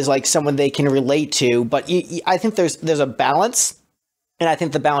come off as someone they can relate to. But I think there's a balance, and I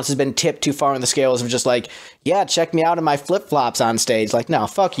think the balance has been tipped too far on the scales of just yeah, check me out in my flip flops on stage. No,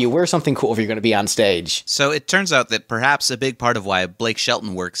 fuck you. Wear something cool if you're going to be on stage. So it turns out that perhaps a big part of why Blake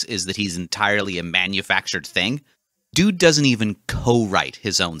Shelton works is that he's entirely a manufactured thing. Dude doesn't even co-write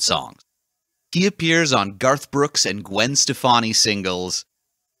his own songs. He appears on Garth Brooks and Gwen Stefani singles,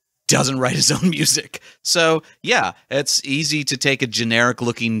 doesn't write his own music. So, yeah, it's easy to take a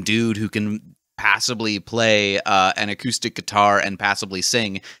generic-looking dude who can passably play an acoustic guitar and passably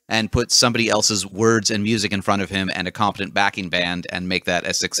sing and put somebody else's words and music in front of him and a competent backing band and make that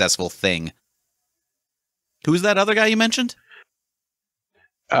a successful thing. Who's that other guy you mentioned?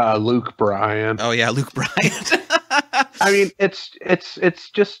 Luke Bryan. Oh, yeah, Luke Bryan. I mean, it's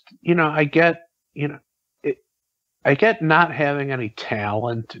just, I get not having any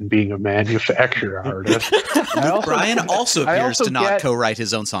talent and being a manufacturer artist. Brian also appears to not co-write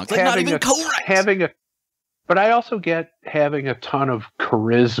his own songs. Not even co-write. But I also get having a ton of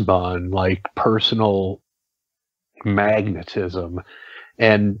charisma and personal magnetism.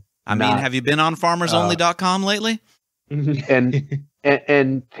 And have you been on FarmersOnly.com lately?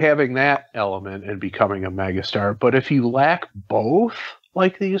 And having that element and becoming a megastar. But if you lack both,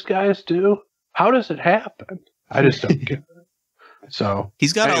 like these guys do, how does it happen? I just don't get it. So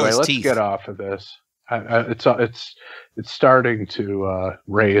he's got all his let's teeth. Get off of this. It's starting to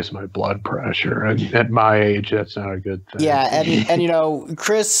raise my blood pressure, and at my age, that's not a good thing. Yeah, and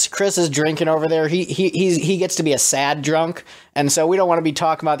Chris is drinking over there. He gets to be a sad drunk, and so we don't want to be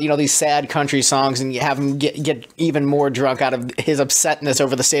talking about these sad country songs and have him get even more drunk out of his upsetness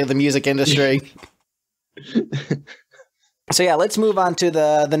over the state of the music industry. So yeah, let's move on to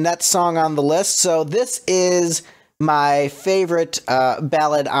the next song on the list. So this is my favorite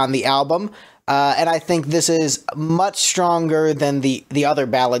ballad on the album. And I think this is much stronger than the other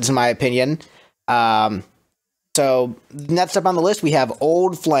ballads, in my opinion. So next up on the list, we have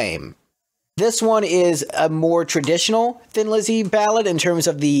Old Flame. This one is a more traditional Thin Lizzy ballad in terms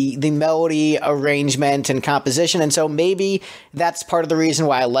of the melody, arrangement, and composition. And so maybe that's part of the reason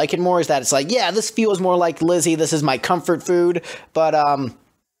why I like it more, is that it's yeah, this feels more like Lizzy. This is my comfort food. But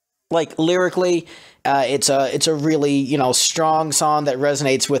lyrically, it's a really strong song that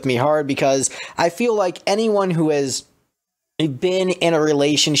resonates with me hard, because I feel like anyone who has been in a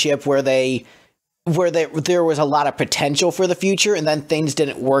relationship where there was a lot of potential for the future and then things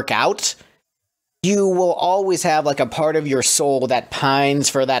didn't work out, you will always have a part of your soul that pines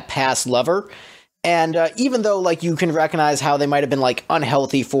for that past lover. And even though you can recognize how they might have been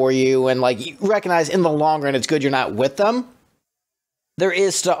unhealthy for you, and you recognize in the long run it's good you're not with them, there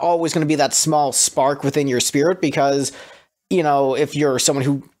is still always going to be that small spark within your spirit, because, if you're someone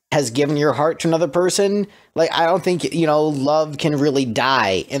who has given your heart to another person, I don't think, love can really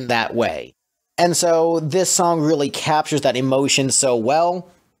die in that way. And so this song really captures that emotion so well.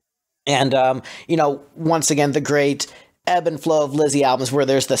 And, once again, the great ebb and flow of Lizzy albums, where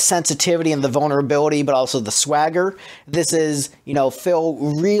there's the sensitivity and the vulnerability, but also the swagger. This is, Phil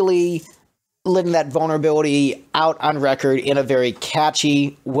really letting that vulnerability out on record in a very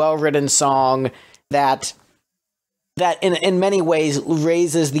catchy, well-written song that in many ways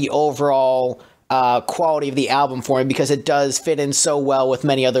raises the overall quality of the album for me, because it does fit in so well with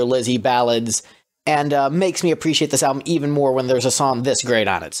many other Lizzy ballads, and makes me appreciate this album even more when there's a song this great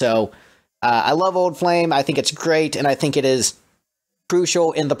on it. So I love Old Flame. I think it's great, and I think it is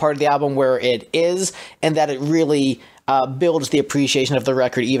crucial in the part of the album where it is, and that it really builds the appreciation of the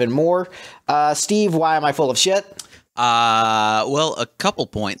record even more. Steve, why am I full of shit? Well, a couple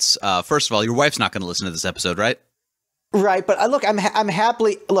points. First of all, your wife's not going to listen to this episode, right? Right, but I'm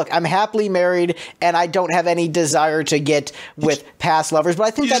happily married, and I don't have any desire to get with past lovers. But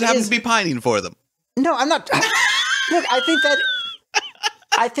I think you just happen to be pining for them. No, I'm not. Look, I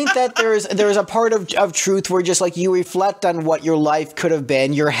think that there's a part of truth where just you reflect on what your life could have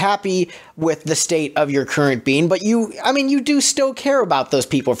been. You're happy with the state of your current being, but you do still care about those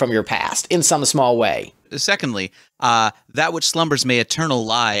people from your past in some small way. Secondly, that which slumbers may eternal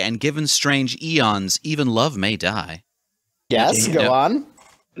lie, and given strange eons, even love may die. Yes, go on.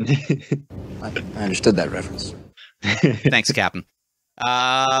 I understood that reference. Thanks, Captain.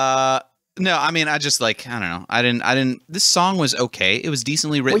 No, I mean, I just I don't know. I didn't. This song was okay. It was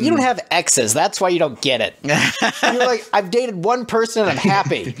decently written. Well, you don't have exes. That's why you don't get it. You're like, I've dated one person and I'm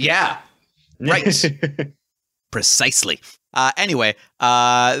happy. Yeah. Right. Precisely. Anyway,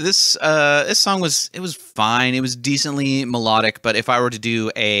 this song was fine. It was decently melodic, but if I were to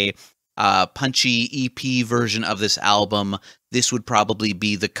do a punchy EP version of this album, this would probably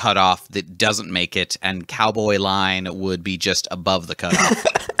be the cutoff that doesn't make it, and Cowboy Line would be just above the cutoff.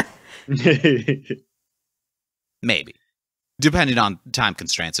 Maybe, depending on time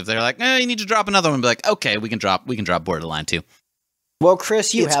constraints. If they're like, you need to drop another one, be like, okay, we can drop Borderline too. Well,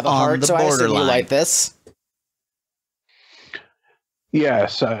 Chris, you have a heart, so I assume you like this.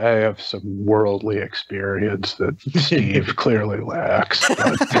 Yes, I have some worldly experience that Steve clearly lacks.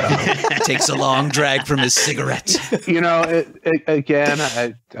 But, it takes a long drag from his cigarette. Again,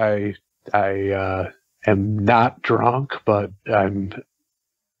 I am not drunk, but I'm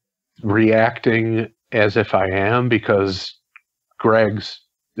reacting as if I am, because Greg's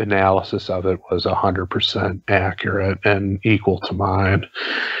analysis of it was 100% accurate and equal to mine,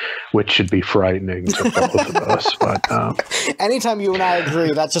 which should be frightening to both of us. But anytime you and I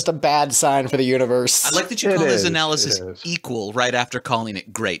agree, that's just a bad sign for the universe. I like that you call his analysis equal right after calling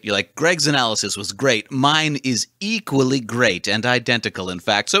it great. You're like, Greg's analysis was great. Mine is equally great and identical, in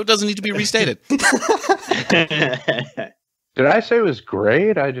fact, so it doesn't need to be restated. Did I say it was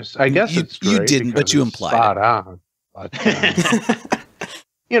great? I guess it's great. You didn't, but you implied spot on. But,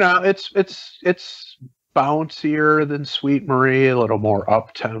 it's bouncier than Sweet Marie, a little more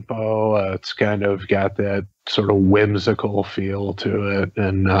up tempo. It's kind of got that sort of whimsical feel to it,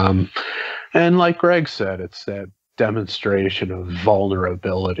 and like Greg said, it's that demonstration of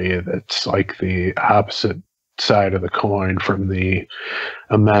vulnerability that's like the opposite side of the coin from the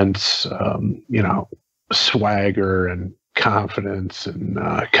immense, swagger and confidence and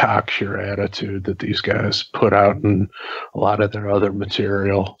cocksure attitude that these guys put out in a lot of their other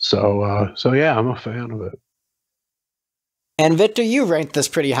material. So yeah, I'm a fan of it. And Victor, you ranked this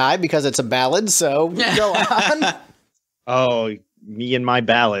pretty high because it's a ballad, so go on. Oh, me and my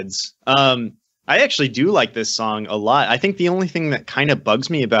ballads. I actually do like this song a lot. I think the only thing that kind of bugs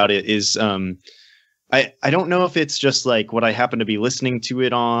me about it is I don't know if it's just like what I happen to be listening to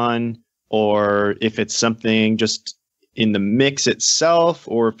it on, or if it's something just in the mix itself,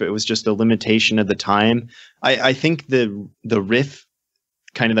 or if it was just a limitation of the time. I think the riff,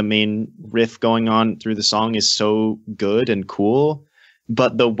 kind of the main riff going on through the song, is so good and cool,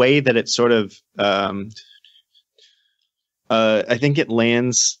 but the way that it sort of I think it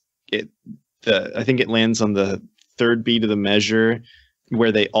lands on the third beat of the measure,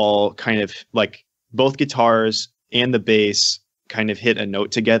 where they all kind of, like, both guitars and the bass kind of hit a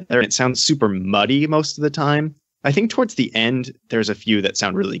note together. It sounds super muddy most of the time. I think towards the end, there's a few that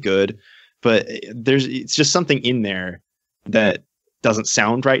sound really good, but it's just something in there that doesn't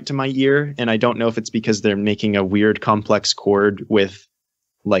sound right to my ear. And I don't know if it's because they're making a weird complex chord with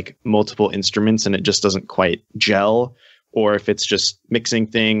like multiple instruments and it just doesn't quite gel, or if it's just mixing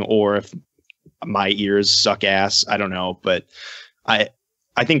thing, or if my ears suck ass. I don't know. But I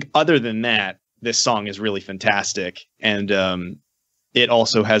think other than that, this song is really fantastic. And, it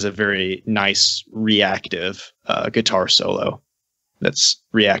also has a very nice reactive guitar solo that's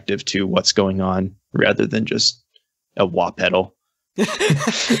reactive to what's going on rather than just a wah pedal.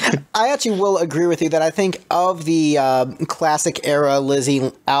 I actually will agree with you that I think of the classic era Lizzy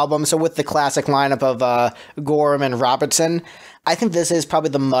album, so with the classic lineup of Gorham and Robertson, I think this is probably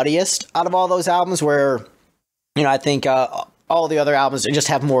the muddiest out of all those albums, where, I think all the other albums just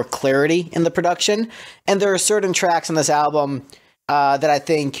have more clarity in the production. And there are certain tracks on this album that I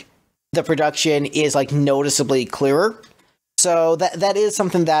think the production is like noticeably clearer. So that is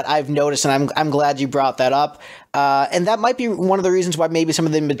something that I've noticed, and I'm glad you brought that up. And that might be one of the reasons why maybe some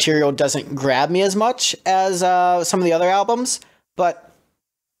of the material doesn't grab me as much as some of the other albums. But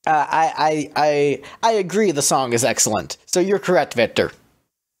I agree the song is excellent. So you're correct, Victor.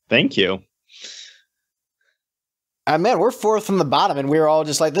 Thank you. Man, we're fourth from the bottom, and we were all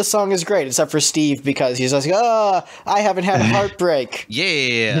just like, this song is great, except for Steve, because he's like, I haven't had a heartbreak.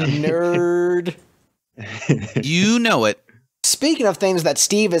 Yeah. Nerd. You know it. Speaking of things that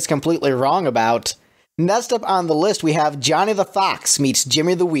Steve is completely wrong about, next up on the list, we have Johnny the Fox meets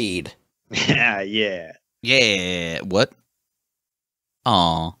Jimmy the Weed. Yeah. Yeah. What?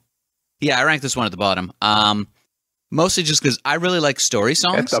 Aw. Yeah, I ranked this one at the bottom. Mostly just because I really like story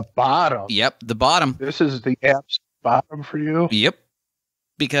songs. At the bottom? Yep, the bottom. This is the absolute bottom for you? Yep.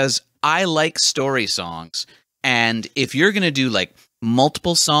 Because I like story songs. And if you're going to do like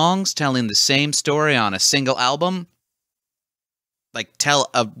multiple songs telling the same story on a single album, like, tell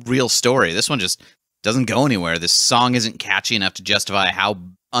a real story. This one just doesn't go anywhere. This song isn't catchy enough to justify how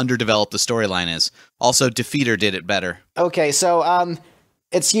underdeveloped the storyline is. Also, Defeater did it better. Okay, so,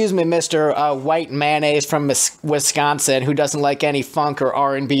 excuse me, Mr. White Mayonnaise from Wisconsin, who doesn't like any funk or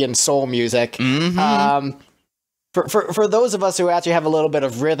R&B and soul music. Mm-hmm. For those of us who actually have a little bit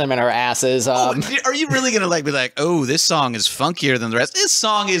of rhythm in our asses, are you really gonna be like, oh, this song is funkier than the rest? This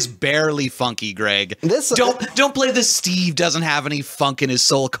song is barely funky, Greg. Don't play the Steve doesn't have any funk in his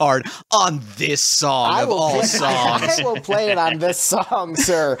soul card on this song of all songs. I will play it on this song,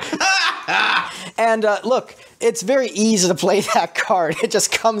 sir. And look, it's very easy to play that card. It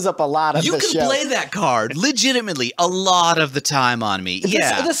just comes up a lot of the show. You can play that card legitimately a lot of the time on me.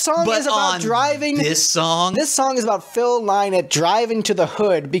 This song is about driving. This song is about Phil Lynott driving to the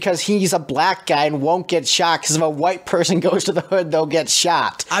hood because he's a black guy and won't get shot, because if a white person goes to the hood, they'll get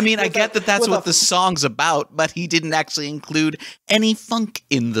shot. I mean, I get that that's what the song's about, but he didn't actually include any funk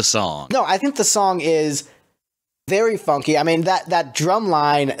in the song. No, I think the song is very funky. I mean, that drum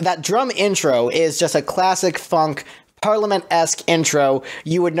line, that drum intro is just a classic funk, Parliament-esque intro.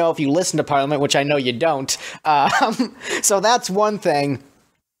 You would know if you listen to Parliament, which I know you don't. So that's one thing.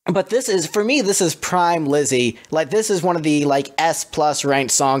 But this is, for me, this is prime Lizzy. Like, this is one of the, like, S+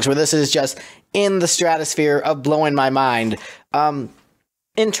 ranked songs where this is just in the stratosphere of blowing my mind.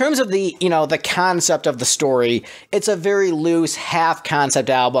 In terms of the, the concept of the story, it's a very loose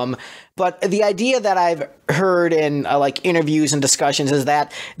half-concept album. But the idea that I've heard in, like, interviews and discussions is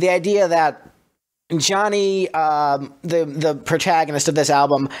that the idea that Johnny, the protagonist of this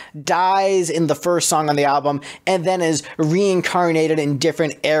album, dies in the first song on the album and then is reincarnated in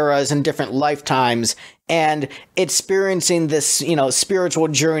different eras and different lifetimes and experiencing this, spiritual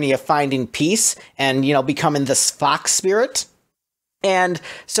journey of finding peace and, becoming this fox spirit. And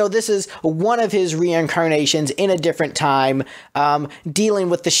so this is one of his reincarnations in a different time, dealing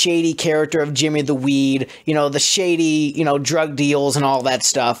with the shady character of Jimmy the Weed, the shady, drug deals and all that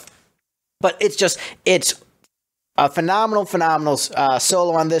stuff. But it's a phenomenal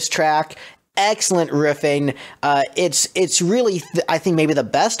solo on this track. Excellent riffing. It's really, I think, maybe the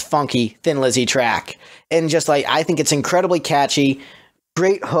best funky Thin Lizzy track. And just like, I think it's incredibly catchy,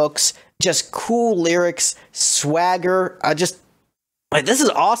 great hooks, just cool lyrics, swagger, this is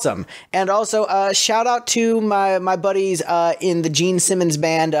awesome. And also, shout out to my buddies in the Gene Simmons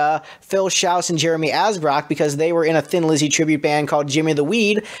band, Phil Schaus and Jeremy Asbrock, because they were in a Thin Lizzy tribute band called Jimmy the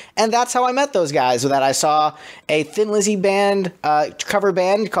Weed, and that's how I met those guys. That I saw a Thin Lizzy band, cover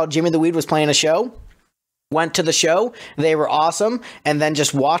band called Jimmy the Weed was playing a show. Went to the show, they were awesome, and then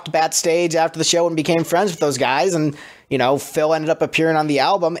just walked backstage after the show and became friends with those guys, and, Phil ended up appearing on the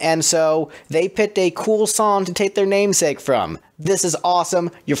album, and so they picked a cool song to take their namesake from. This is awesome,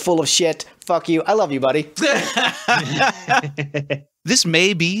 you're full of shit, fuck you, I love you, buddy. This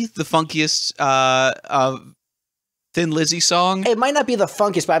may be the funkiest Thin Lizzy song. It might not be the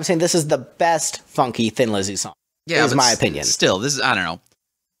funkiest, but I'm saying this is the best funky Thin Lizzy song. Yeah, is my opinion. Still, this is, I don't know.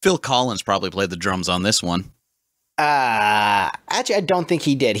 Phil Collins probably played the drums on this one. Actually, I don't think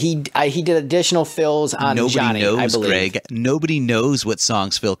he did. He did additional fills on Johnny, I believe. Greg. Nobody knows what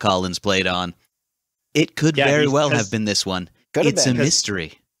songs Phil Collins played on. It could very well have been this one. It's a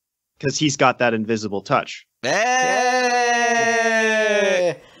mystery. Because he's got that invisible touch. Hey!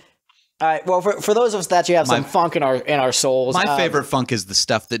 All right. Well, for those of us that actually have some funk in our souls, my favorite funk is the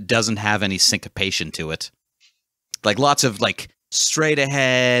stuff that doesn't have any syncopation to it. Like lots of straight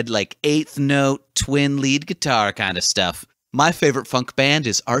ahead, eighth note, twin lead guitar kind of stuff. My favorite funk band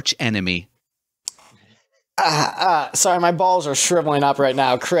is Arch Enemy. Sorry, my balls are shriveling up right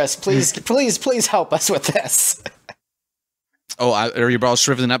now. Chris, please help us with this. Oh, are your balls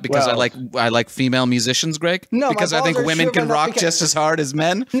shriveling up because I like female musicians, Greg? No, because I think women can rock just as hard as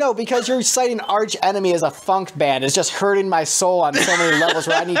men. No, because you're citing Arch Enemy as a funk band. It's just hurting my soul on so many levels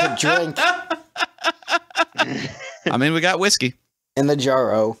where I need to drink. I mean, we got whiskey in the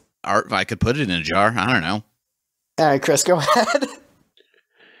jar. I could put it in a jar. I don't know. All right, Chris, go ahead.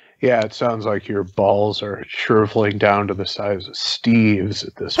 Yeah, it sounds like your balls are shriveling down to the size of Steve's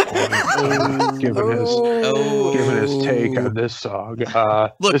at this point. given his take on this song.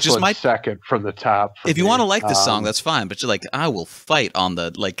 Look, this just one's second from the top. If you want to like this song, that's fine. But you're I will fight on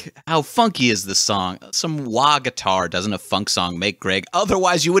the how funky is this song? Some wah guitar doesn't a funk song make, Greg?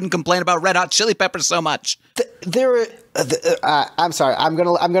 Otherwise, you wouldn't complain about Red Hot Chili Peppers so much. I'm sorry. I'm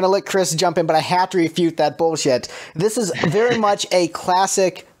gonna let Chris jump in, but I have to refute that bullshit. This is very much a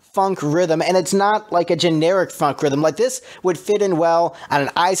classic funk rhythm, and it's not like a generic funk rhythm. Like, this would fit in well on an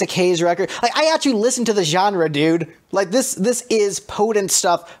Isaac Hayes record. Like, I actually listen to the genre, dude. Like, this is potent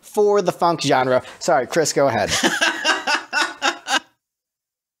stuff for the funk genre. Sorry, Chris, go ahead.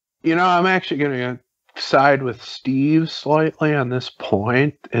 I'm actually going to side with Steve slightly on this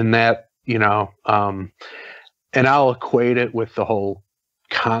point, in that, and I'll equate it with the whole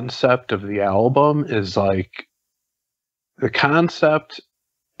concept of the album is like the concept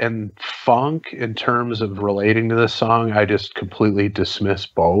and funk in terms of relating to this song. I just completely dismiss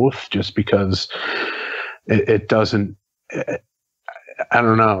both just because it doesn't, I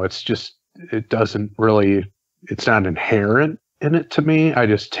don't know. It's just, it doesn't really, it's not inherent in it to me. I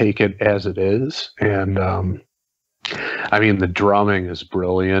just take it as it is. And, I mean, the drumming is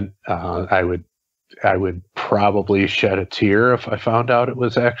brilliant. I would probably shed a tear if I found out it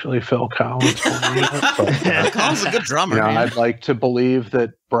was actually Phil Collins. Collins is a good drummer. I'd like to believe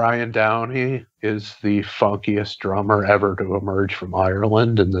that Brian Downey is the funkiest drummer ever to emerge from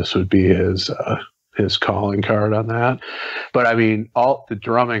Ireland, and this would be his calling card on that. But I mean, all the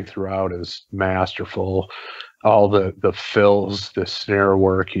drumming throughout is masterful. All the fills, the snare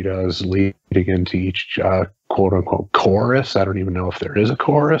work he does leading into each quote unquote chorus. I don't even know if there is a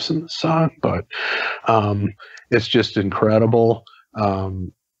chorus in the song, but it's just incredible.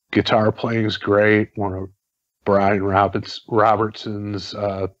 Guitar playing's great. One of Brian Robertson's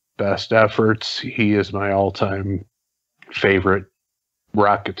best efforts. He is my all-time favorite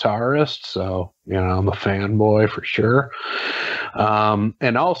rock guitarist, so I'm a fanboy for sure.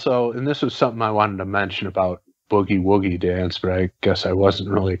 And also, and this was something I wanted to mention about Boogie Woogie Dance, but I guess I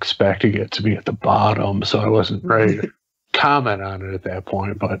wasn't really expecting it to be at the bottom, so I wasn't ready to comment on it at that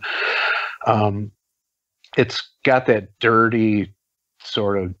point. But it's got that dirty,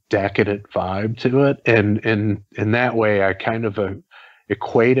 sort of decadent vibe to it, and in that way, I kind of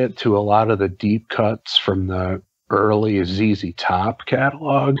equate it to a lot of the deep cuts from the early ZZ Top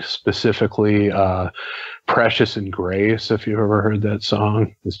catalog, specifically Precious and Grace, if you've ever heard that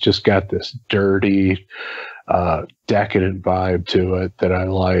song. It's just got this dirty, decadent vibe to it that I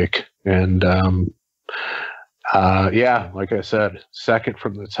like. And yeah, like I said, second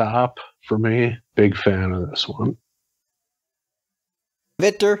from the top for me. Big fan of this one.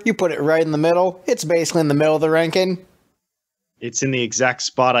 Victor, you put it right in the middle. It's basically in the middle of the ranking. It's in the exact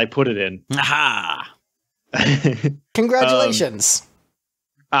spot I put it in. Aha! Congratulations.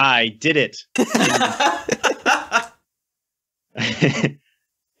 I did it.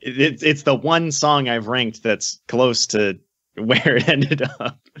 It's the one song I've ranked that's close to where it ended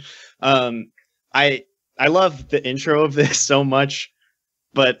up. I love the intro of this so much,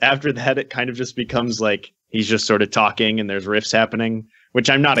 but after that it kind of just becomes like he's just sort of talking and there's riffs happening, which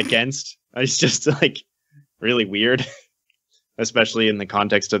I'm not against. It's just like really weird, especially in the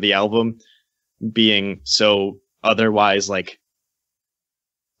context of the album being so otherwise like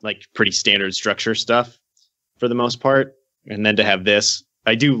pretty standard structure stuff for the most part. And then to have this,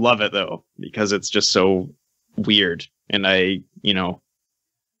 I do love it though, because it's just so weird. And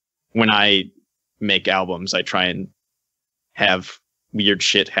when I make albums, I try and have weird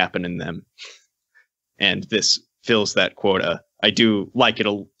shit happen in them. And this fills that quota. I do like it.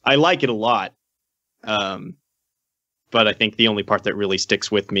 I like it a lot. But I think the only part that really sticks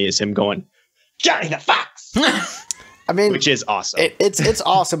with me is him going, Johnny the Fox. I mean, which is awesome. It's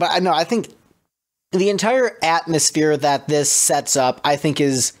awesome. But I think the entire atmosphere that this sets up, I think,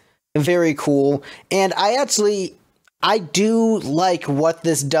 is very cool. And I do like what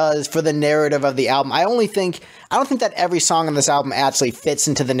this does for the narrative of the album. I don't think that every song on this album actually fits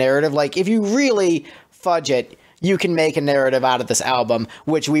into the narrative. Like, if you really fudge it, you can make a narrative out of this album,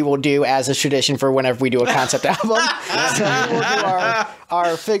 which we will do as a tradition for whenever we do a concept album. So we will do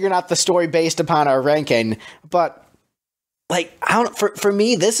our figuring out the story based upon our ranking. But like, for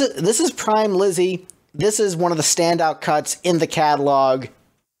me, this is prime Lizzy. This is one of the standout cuts in the catalog.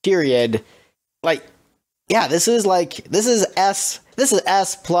 Period. Like, yeah, this is S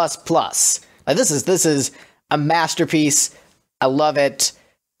plus plus. Like, this is a masterpiece. I love it.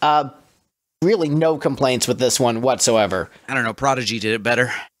 Really no complaints with this one whatsoever. I don't know, Prodigy did it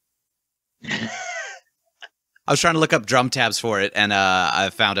better. I was trying to look up drum tabs for it, and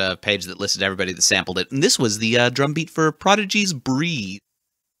I found a page that listed everybody that sampled it. And this was the drum beat for Prodigy's Breathe.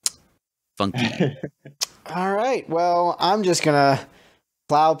 Funky. All right, well, I'm just going to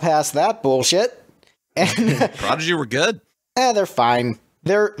plow past that bullshit. And Prodigy were good. They're fine.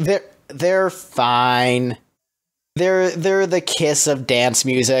 They're fine. They're the Kiss of dance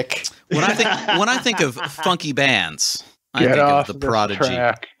music. When I think of funky bands, I think of the Prodigy.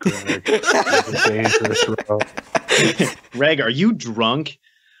 Track, Greg. Dangerous road. Greg, are you drunk?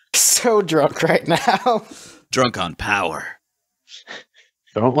 so drunk right now. Drunk on power.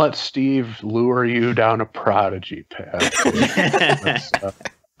 Don't let Steve lure you down a Prodigy path.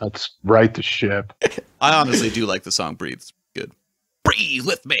 Let's right the ship. I honestly do like the song Breathe. It's good. Breathe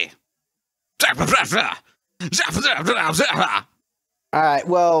with me. All right,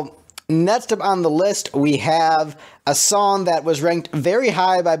 well, next up on the list, we have a song that was ranked very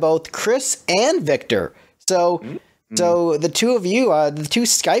high by both Chris and Victor. So the two of you, the two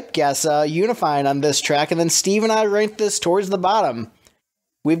Skype guests, unifying on this track, and then Steve and I ranked this towards the bottom.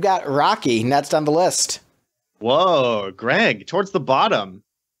 We've got Rocky next on the list. Whoa, Greg, towards the bottom.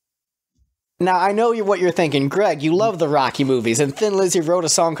 Now, I know what you're thinking. Greg, you love the Rocky movies, and Thin Lizzy wrote a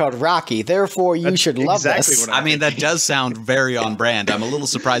song called Rocky. Therefore, you should love exactly this. I mean, that does sound very on brand. I'm a little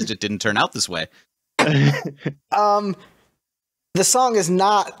surprised it didn't turn out this way. The song is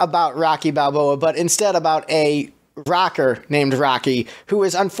not about Rocky Balboa, but instead about a rocker named Rocky, who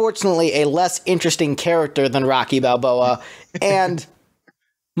is unfortunately a less interesting character than Rocky Balboa, and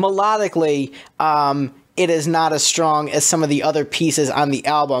melodically, it is not as strong as some of the other pieces on the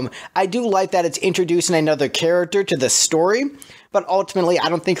album. I do like that it's introducing another character to the story, but ultimately I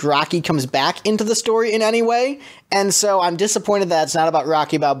don't think Rocky comes back into the story in any way, and so I'm disappointed that it's not about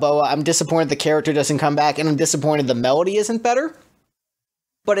Rocky Balboa. I'm disappointed the character doesn't come back, and I'm disappointed the melody isn't better,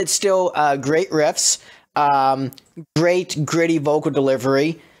 but it's still great riffs, great gritty vocal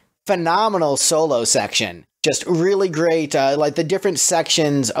delivery, phenomenal solo section, just really great, like the different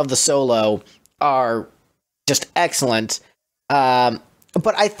sections of the solo are just excellent. But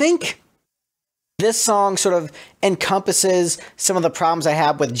I think this song sort of encompasses some of the problems I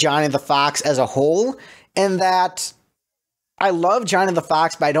have with Johnny the Fox as a whole, in that I love Johnny the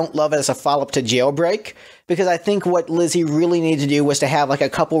Fox, but I don't love it as a follow-up to Jailbreak, because I think what Lizzy really needed to do was to have like a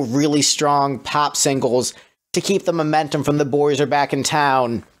couple really strong pop singles to keep the momentum from The Boys Are Back in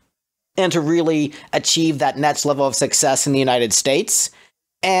Town and to really achieve that next level of success in the United States.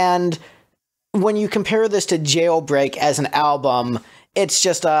 And when you compare this to Jailbreak as an album, it's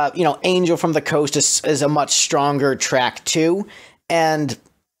just, Angel from the Coast is a much stronger track too. And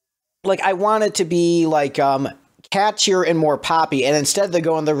like, I want it to be like, catchier and more poppy. And instead they're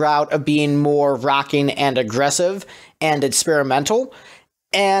going the route of being more rocking and aggressive and experimental.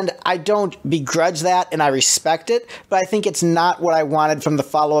 And I don't begrudge that, and I respect it, but I think it's not what I wanted from the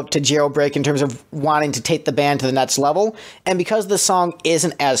follow-up to Jailbreak in terms of wanting to take the band to the next level. And because the song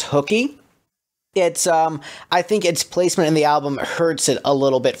isn't as hooky, it's I think its placement in the album hurts it a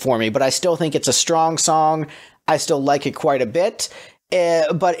little bit for me, but I still think it's a strong song. I still like it quite a bit,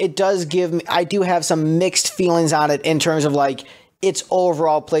 but it does give me, I do have some mixed feelings on it in terms of like its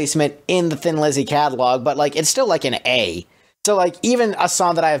overall placement in the Thin Lizzy catalog, but like it's still like an A. So, like, even a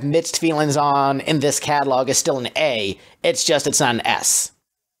song that I have mixed feelings on in this catalog is still an A. It's just, it's not an S.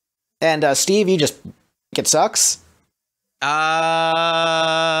 And, Steve, you just think it sucks? Rocky.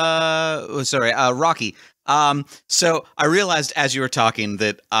 So I realized as you were talking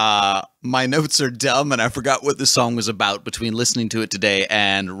that my notes are dumb, and I forgot what the song was about between listening to it today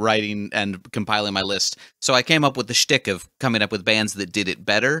and writing and compiling my list. So I came up with the shtick of coming up with bands that did it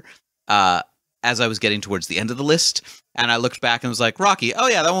better as I was getting towards the end of the list. And I looked back and was like, Rocky, oh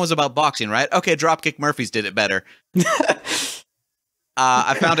yeah, that one was about boxing, right? Okay, Dropkick Murphys did it better.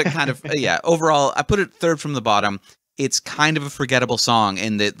 I found it kind of, overall, I put it third from the bottom. It's kind of a forgettable song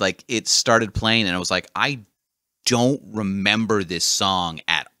in that, like, it started playing and I was like, I don't remember this song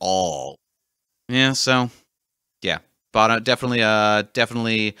at all. Yeah, so, yeah. Bottom,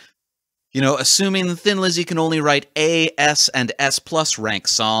 definitely, assuming Thin Lizzy can only write A, S, and S plus rank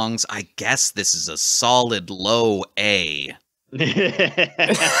songs, I guess this is a solid low A.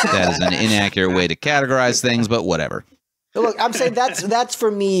 That is an inaccurate way to categorize things, but whatever. Look, I'm saying that's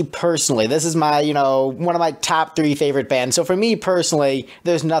for me personally. This is my, one of my top 3 favorite bands. So for me personally,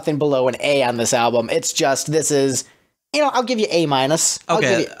 there's nothing below an A on this album. It's just, this is, I'll give you A minus.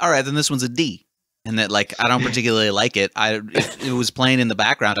 Okay, all right, then this one's a D. And that, like, I don't particularly like it. If it was playing in the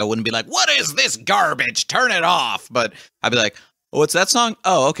background, I wouldn't be like, what is this garbage? Turn it off. But I'd be like, oh, what's that song?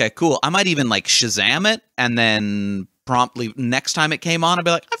 Oh, okay, cool. I might even, like, Shazam it. And then promptly next time it came on, I'd be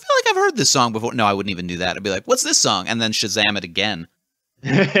like, I feel like I've heard this song before. No, I wouldn't even do that. I'd be like, what's this song? And then Shazam it again.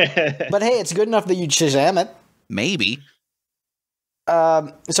 But hey, it's good enough that you'd Shazam it. Maybe.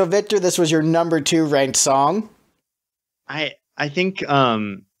 So, Victor, this was your number 2 ranked song. I think...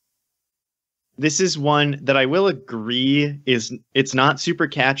 this is one that I will agree it's not super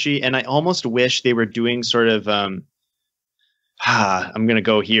catchy, and I almost wish they were doing sort of I'm gonna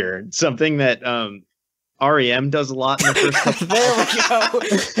go here, something that REM does a lot in the first couple. There we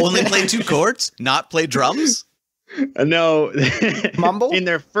go. Only play 2 chords, not play drums. No, Mumble in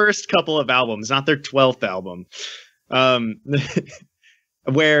their first couple of albums, not their 12th album,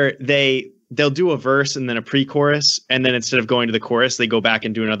 where they'll do a verse and then a pre-chorus, and then instead of going to the chorus, they go back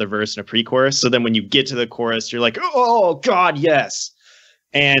and do another verse and a pre-chorus. So then when you get to the chorus, you're like, oh God, yes.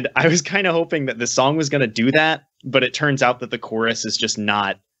 And I was kind of hoping that the song was going to do that, but it turns out that the chorus is just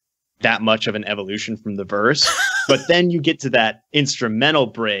not that much of an evolution from the verse. But then you get to that instrumental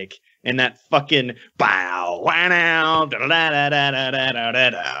break, and that fucking bow,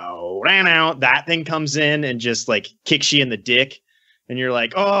 that thing comes in and just like kicks you in the dick. And you're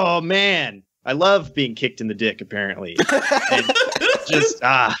like, oh man, I love being kicked in the dick, apparently. And just,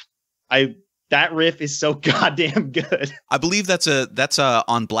 that riff is so goddamn good. I believe that's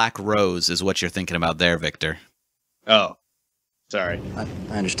on Black Rose is what you're thinking about there, Victor. Oh, sorry. I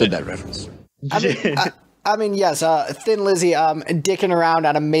understood that reference. I mean, yes, Thin Lizzy dicking around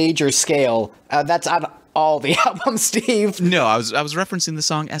on a major scale. That's on all the albums, Steve. No, I was referencing the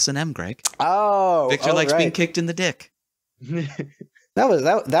song S&M, Greg. Oh, Victor likes being kicked in the dick. That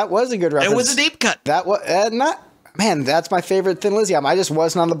was a good reference. It was a deep cut. That was man. That's my favorite Thin Lizzy album. I just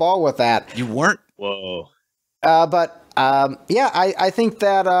wasn't on the ball with that. You weren't. Whoa. Yeah, I think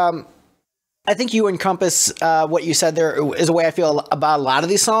that I think you encompass what you said there is the way I feel about a lot of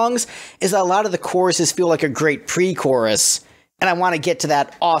these songs. Is that a lot of the choruses feel like a great pre-chorus, and I want to get to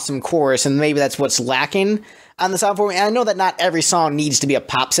that awesome chorus, and maybe that's what's lacking on this album for me. And I know that not every song needs to be a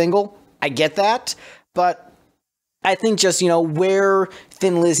pop single. I get that, but I think just, where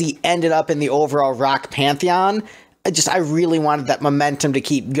Thin Lizzy ended up in the overall rock pantheon, I really wanted that momentum to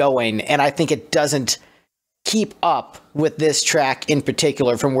keep going, and I think it doesn't keep up with this track in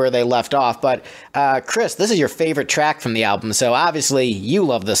particular from where they left off. But Chris, this is your favorite track from the album, so obviously you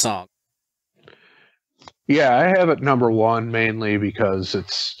love the song. Yeah, I have it number one mainly because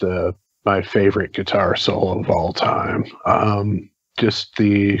it's my favorite guitar solo of all time. Just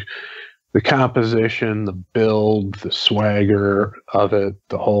the composition, the build, the swagger of it,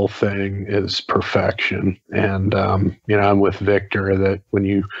 the whole thing is perfection. And, I'm with Victor that when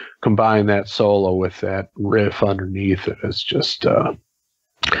you combine that solo with that riff underneath it, it's just,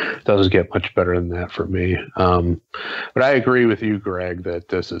 doesn't get much better than that for me. But I agree with you, Greg, that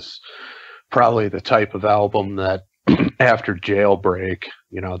this is probably the type of album that after Jailbreak,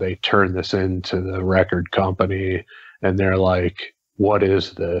 they turn this into the record company and they're like, what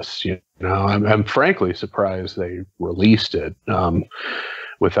is this? I'm frankly surprised they released it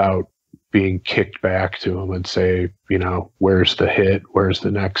without being kicked back to them and say, where's the hit? Where's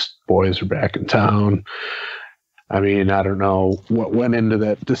the next Boys Are Back in Town? I mean, I don't know what went into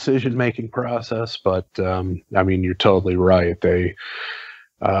that decision-making process, but you're totally right. They,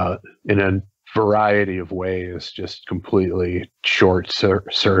 in a variety of ways, just completely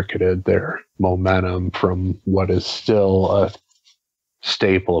short-circuited their momentum from what is still a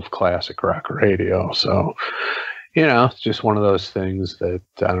staple of classic rock radio. So, it's just one of those things that,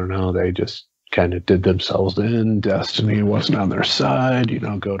 I don't know, they just kind of did themselves in. Destiny wasn't on their side,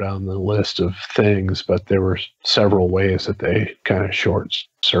 go down the list of things, but there were several ways that they kind of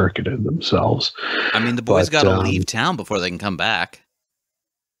short-circuited themselves. I mean, the boys got to leave town before they can come back.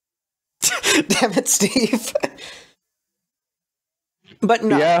 Damn it, Steve. But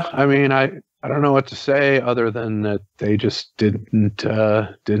no. Yeah, I mean, I don't know what to say other than that they just didn't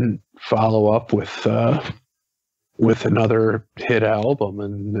follow up with another hit album,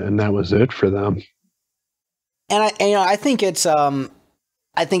 and that was it for them. And I think it's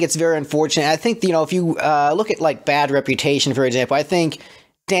very unfortunate. I think if you look at like Bad Reputation, for example, I think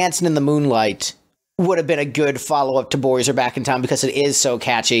Dancing in the Moonlight would have been a good follow-up to Boys Are Back in Town because it is so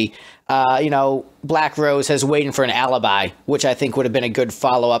catchy. Black Rose has Waiting for an Alibi, which I think would have been a good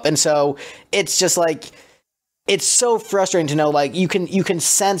follow-up. And so it's just like, it's so frustrating to know, like, you can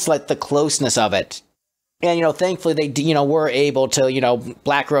sense like the closeness of it. And, thankfully they, were able to,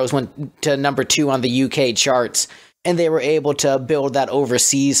 Black Rose went to number 2 on the UK charts, and they were able to build that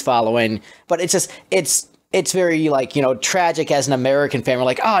overseas following. But it's just, it's very, like, tragic as an American fan. We're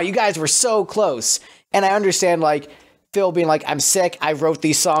like, oh, you guys were so close. And I understand, like, Phil being like, I'm sick. I wrote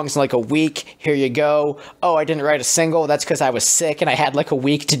these songs in, like, a week. Here you go. Oh, I didn't write a single. That's because I was sick and I had, like, a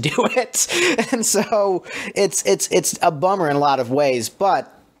week to do it. And so it's a bummer in a lot of ways.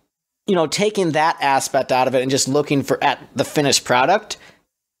 But, taking that aspect out of it and just looking at the finished product,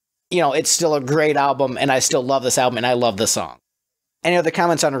 it's still a great album. And I still love this album and I love the song. Any other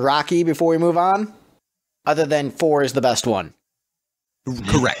comments on Rocky before we move on? Other than 4 is the best one.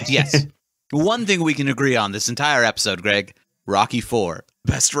 Correct, yes. One thing we can agree on this entire episode, Greg, Rocky 4,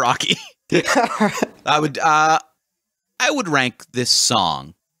 best Rocky. I would rank this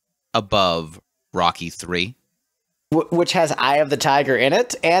song above Rocky 3. which has Eye of the Tiger in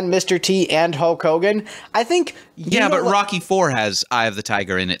it, and Mr. T and Hulk Hogan. I think... but Rocky IV has Eye of the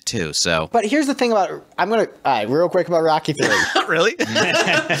Tiger in it too, so... But here's the thing about... real quick about Rocky III. Really?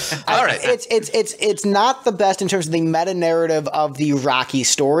 All right. It's not the best in terms of the meta-narrative of the Rocky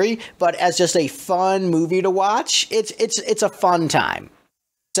story, but as just a fun movie to watch, it's a fun time.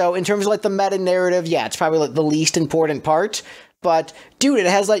 So in terms of like the meta-narrative, yeah, it's probably like the least important part. But, dude, it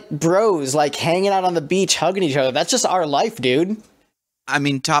has, like, bros, like, hanging out on the beach, hugging each other. That's just our life, dude. I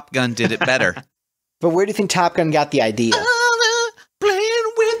mean, Top Gun did it better. But where do you think Top Gun got the idea?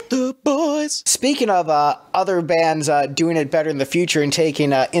 Playing with the boys. Speaking of other bands doing it better in the future and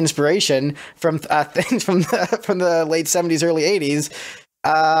taking inspiration from things from the late 70s, early 80s,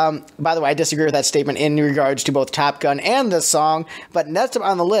 by the way, I disagree with that statement in regards to both Top Gun and this song. But next up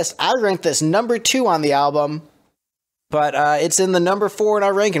on the list, I ranked this number 2 on the album. But it's in the number 4 in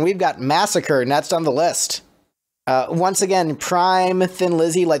our ranking. We've got Massacre next on the list. Once again, prime Thin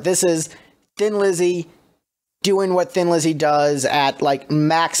Lizzy. Like, this is Thin Lizzy doing what Thin Lizzy does at, like,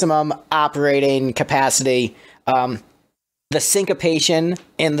 maximum operating capacity. The syncopation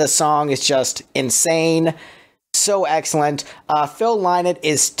in the song is just insane. So excellent. Phil Lynott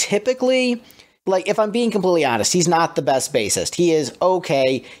is typically... Like, if I'm being completely honest, he's not the best bassist. He is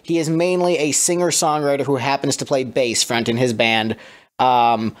okay. He is mainly a singer-songwriter who happens to play bass front in his band.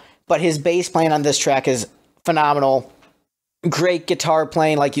 But his bass playing on this track is phenomenal. Great guitar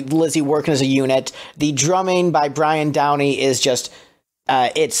playing, like Lizzy working as a unit. The drumming by Brian Downey is just...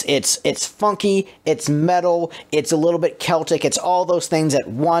 it's funky, it's metal, it's a little bit Celtic, it's all those things at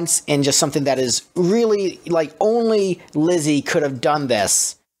once, and just something that is really, like, only Lizzy could have done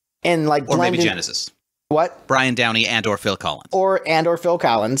this. And like or maybe Genesis. What? Brian Downey and or Phil Collins. Or Phil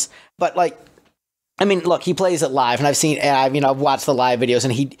Collins. But like, I mean, look, he plays it live, and I've watched the live videos,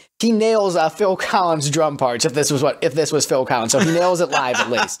 and he nails Phil Collins drum parts if this was Phil Collins. So he nails it live at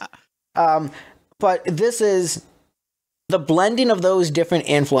least. But this is the blending of those different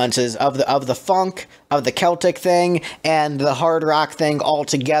influences of the funk, of the Celtic thing, and the hard rock thing all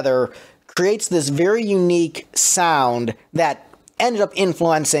together creates this very unique sound that ended up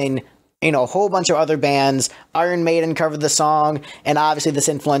influencing, a whole bunch of other bands. Iron Maiden covered the song, and obviously this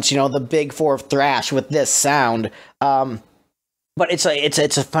influenced, the big four of thrash with this sound. But it's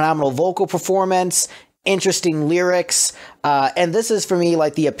a phenomenal vocal performance, interesting lyrics, and this is for me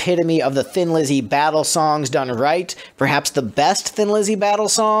like the epitome of the Thin Lizzy battle songs done right. Perhaps the best Thin Lizzy battle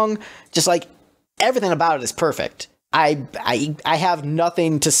song. Just like everything about it is perfect. I have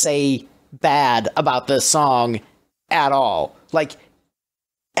nothing to say bad about this song at all. Like,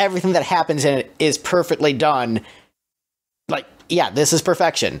 everything that happens in it is perfectly done. Like, yeah, this is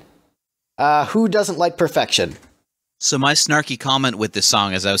perfection. Who doesn't like perfection? So my snarky comment with this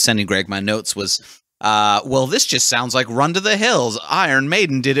song as I was sending Greg my notes was, well, this just sounds like Run to the Hills. Iron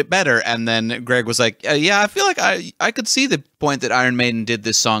Maiden did it better. And then Greg was like, yeah, I feel like I could see the point that Iron Maiden did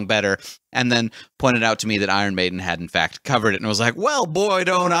this song better. And then pointed out to me that Iron Maiden had, in fact, covered it. And was like, well, boy,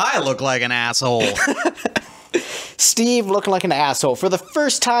 don't I look like an asshole. Steve looking like an asshole for the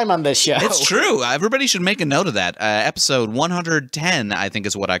first time on this show. It's true. Everybody should make a note of that. Episode 110, I think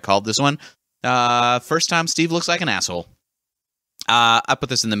is what I called this one. First time Steve looks like an asshole. I put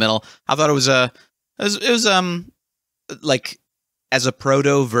this in the middle. I thought it was like as a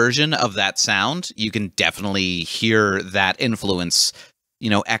proto version of that sound. You can definitely hear that influence,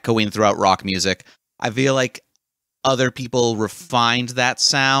 echoing throughout rock music. I feel like other people refined that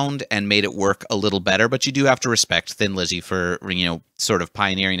sound and made it work a little better, but you do have to respect Thin Lizzy for, sort of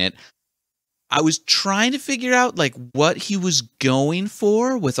pioneering it. I was trying to figure out, like, what he was going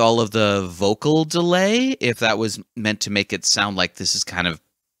for with all of the vocal delay, if that was meant to make it sound like this is kind of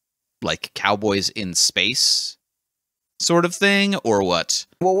like Cowboys in Space sort of thing, or what?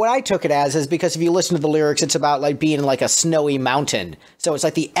 Well, what I took it as is because if you listen to the lyrics, it's about like being like a snowy mountain. So it's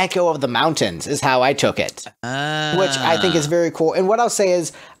like the echo of the mountains is how I took it, which I think is very cool. And what I'll say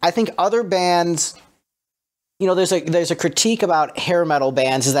is, I think other bands, there's a critique about hair metal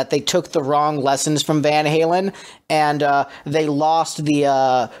bands is that they took the wrong lessons from Van Halen and they lost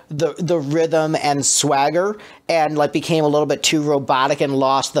the rhythm and swagger and like became a little bit too robotic and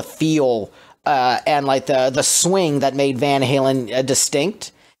lost the feel and like the swing that made Van Halen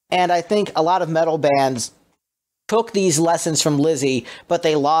distinct. And I think a lot of metal bands took these lessons from Lizzy, but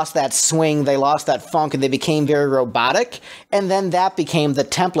they lost that swing, they lost that funk, and they became very robotic. And then that became the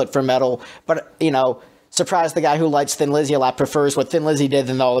template for metal. But, surprise, the guy who likes Thin Lizzy a lot prefers what Thin Lizzy did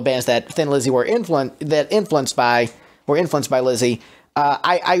than all the bands that Thin Lizzy were influenced by Lizzy.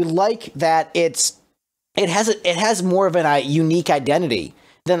 I like that it has more of a unique identity.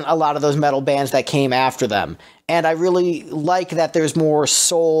 than a lot of those metal bands that came after them. And I really like that there's more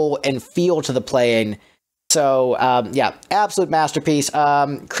soul and feel to the playing. So, yeah, absolute masterpiece.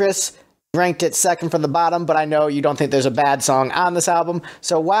 Chris ranked it second from the bottom, but I know you don't think there's a bad song on this album.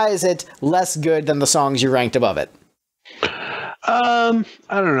 So why is it less good than the songs you ranked above it? I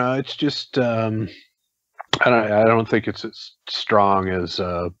don't know. It's just I don't think it's as strong as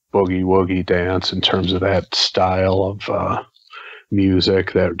Boogie Woogie Dance in terms of that style of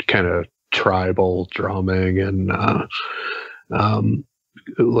music, that kind of tribal drumming and a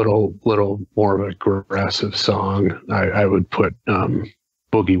little more of an aggressive song. I would put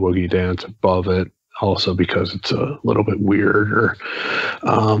Boogie Woogie Dance above it, also because it's a little bit weirder.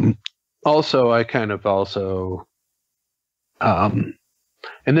 Also, I kind of also, and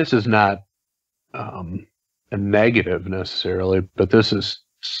this is not a negative necessarily, but this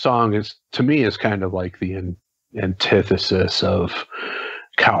song is, to me, is kind of like the antithesis of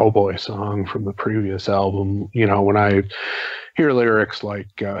Cowboy Song from the previous album. You know, when I hear lyrics like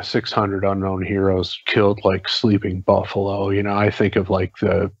 600 unknown heroes killed like sleeping buffalo, you know, I think of like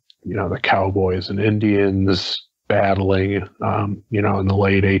the cowboys and Indians battling, you know, in the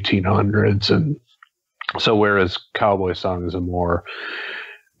late 1800s. And so whereas Cowboy Song is a more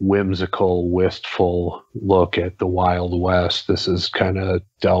whimsical, wistful look at the Wild West, this is kind of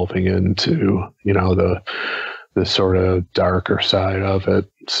delving into, you know, the sort of darker side of it.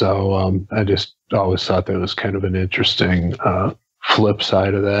 So I just always thought that was kind of an interesting flip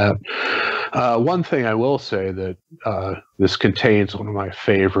side of that. One thing I will say that this contains one of my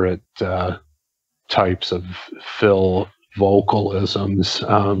favorite types of Phil vocalisms.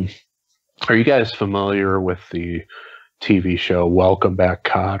 Are you guys familiar with the TV show Welcome Back,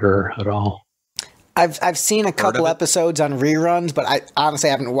 Kotter at all? I've seen a couple episodes on reruns, but I honestly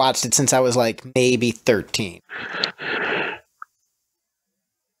haven't watched it since I was like maybe 13.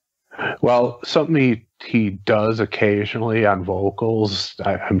 Well, something he does occasionally on vocals,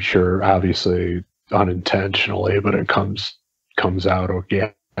 I'm sure obviously unintentionally, but it comes out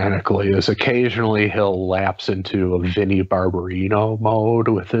organically, is occasionally he'll lapse into a Vinnie Barbarino mode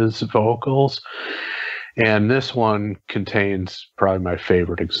with his vocals. And this one contains probably my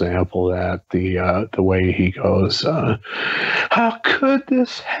favorite example of that, the way he goes, how could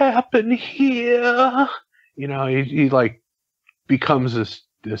this happen here? You know, he like becomes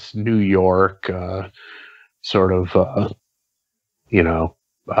this New York sort of, you know,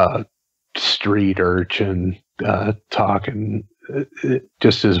 street urchin talking.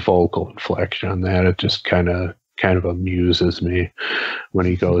 Just his vocal inflection on that, it just kind of amuses me when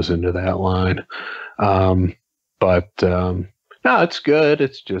he goes into that line. But no, it's good.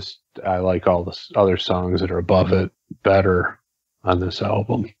 It's just I like all the other songs that are above it better on this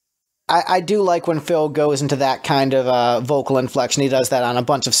album. I do like when Phil goes into that kind of vocal inflection. He does that on a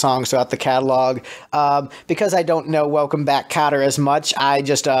bunch of songs throughout the catalog. Because I don't know Welcome Back, Kotter as much, I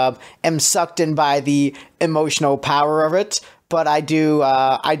just am sucked in by the emotional power of it. But I do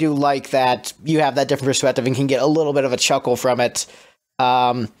like that you have that different perspective and can get a little bit of a chuckle from it.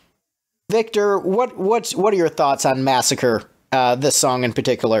 Victor, what are your thoughts on Massacre? This song in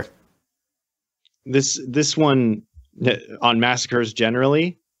particular. This one on Massacres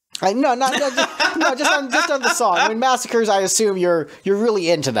generally. No, just on the song. I mean, Massacres, I assume you're really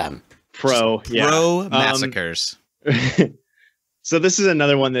into them. Pro Massacres. So this is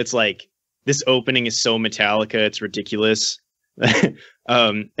another one that's like, this opening is so Metallica, it's ridiculous.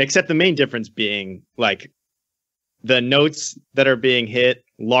 Except the main difference being like the notes that are being hit,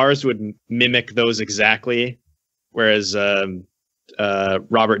 Lars would mimic those exactly, whereas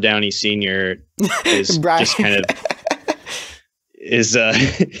Robert Downey Sr. is just kind of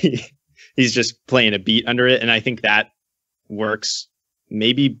he's just playing a beat under it, and I think that works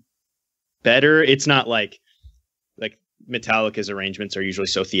maybe better. It's not like Metallica's arrangements are usually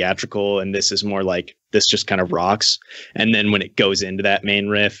so theatrical, and this is more like this just kind of rocks. And then when it goes into that main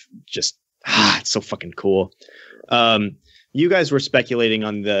riff, just it's so fucking cool. You guys were speculating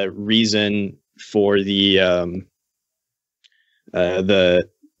on the reason for the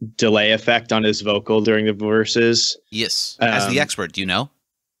delay effect on his vocal during the verses. Yes. As the expert, do you know?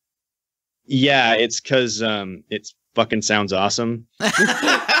 Yeah, it's because it fucking sounds awesome.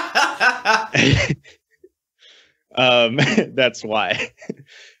 That's why.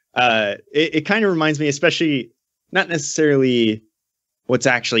 It kind of reminds me, especially not necessarily what's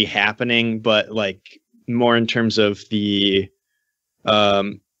actually happening, but like more in terms of the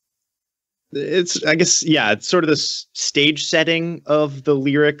it's, I guess, yeah, it's sort of the stage setting of the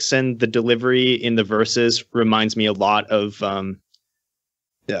lyrics and the delivery in the verses reminds me a lot of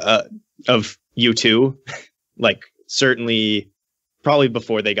U2. Like certainly probably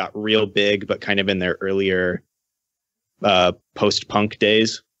before they got real big, but kind of in their earlier post-punk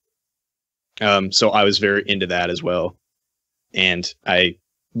days. So I was very into that as well. And I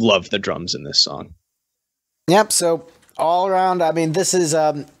love the drums in this song. Yep. So all around, I mean, this is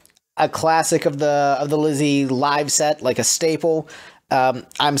a classic of the Lizzy live set, like a staple.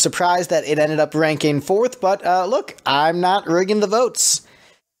 I'm surprised that it ended up ranking 4th, but look, I'm not rigging the votes.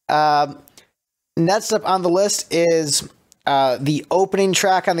 Next up on the list is the opening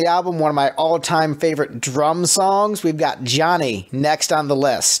track on the album, one of my all-time favorite drum songs. We've got Johnny next on the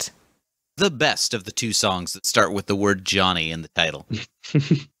list. The best of the 2 songs that start with the word Johnny in the title.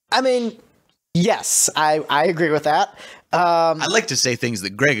 I mean, yes, I agree with that. I like to say things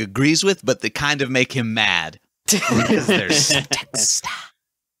that Greg agrees with, but that kind of make him mad. Because there's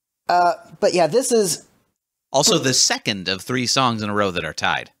but yeah, this is also the second of 3 songs in a row that are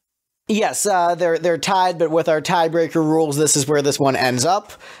tied. Yes, they're tied, but with our tiebreaker rules, this is where this one ends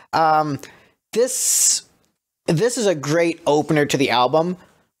up. This is a great opener to the album.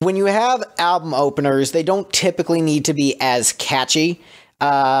 When you have album openers, they don't typically need to be as catchy.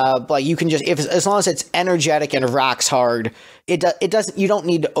 But you can just, as long as it's energetic and rocks hard, it doesn't. You don't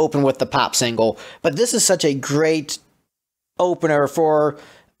need to open with the pop single. But this is such a great opener for.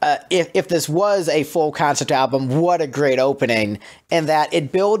 If this was a full concept album, what a great opening, and that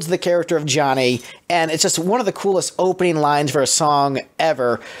it builds the character of Johnny, and it's just one of the coolest opening lines for a song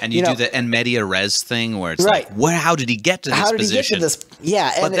ever. And you do the En Media Res thing where it's like, how did he get to this position? How did he get to this?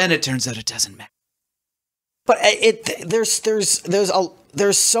 Yeah. But then it turns out it doesn't matter. But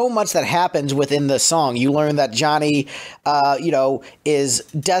there's so much that happens within the song. You learn that Johnny, is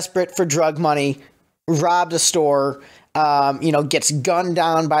desperate for drug money, robbed a store, gets gunned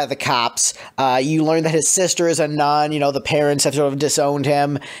down by the cops. You learn that his sister is a nun. The parents have sort of disowned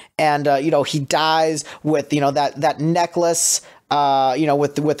him, and he dies with that necklace.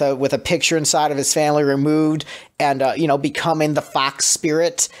 With a picture inside of his family removed, and becoming the fox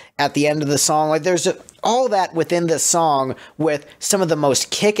spirit at the end of the song. Like there's just all that within this song with some of the most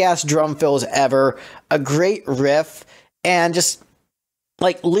kick-ass drum fills ever, a great riff, and just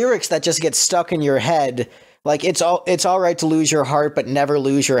like lyrics that just get stuck in your head. Like it's all right to lose your heart, but never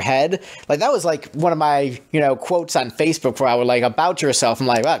lose your head. Like that was like one of my quotes on Facebook where I would like about yourself. I'm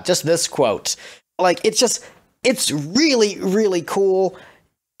like, wow, just this quote. Like it's really, really cool.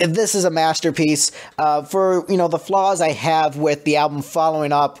 This is a masterpiece. For the flaws I have with the album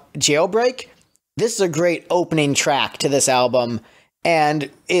following up Jailbreak, this is a great opening track to this album and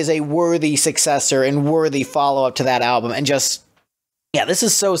is a worthy successor and worthy follow-up to that album. And just, yeah, this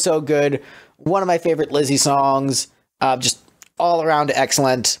is so good. One of my favorite Lizzy songs. Just all around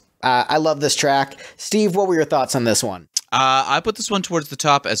excellent. I love this track. Steve, what were your thoughts on this one? I put this one towards the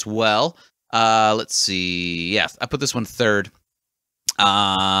top as well. Let's see. Yeah, I put this one 3rd.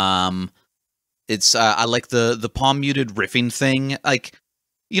 It's I like the palm muted riffing thing. Like,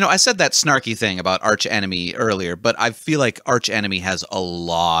 I said that snarky thing about Arch Enemy earlier, but I feel like Arch Enemy has a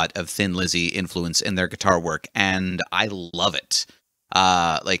lot of Thin Lizzy influence in their guitar work, and I love it.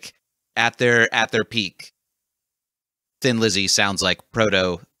 Like at their peak, Thin Lizzy sounds like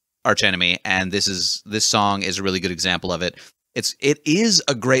proto Arch Enemy, and this song is a really good example of it. It is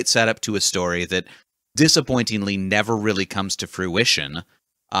a great setup to a story that disappointingly never really comes to fruition.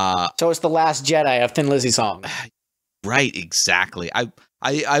 So it's the Last Jedi of Thin Lizzy songs. Right, exactly.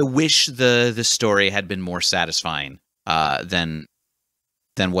 I wish the story had been more satisfying than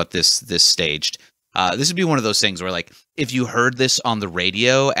what this staged. This would be one of those things where, like, if you heard this on the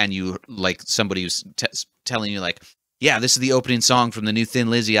radio and you like somebody who's telling you like, yeah, this is the opening song from the new Thin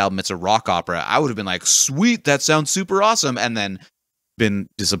Lizzy album, it's a rock opera, I would have been like, sweet, that sounds super awesome, and then been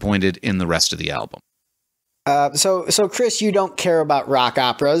disappointed in the rest of the album. So Chris, you don't care about rock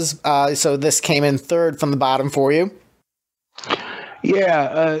operas, so this came in 3rd from the bottom for you.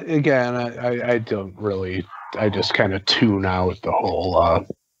 Yeah, again, I don't really, I just kind of tune out the whole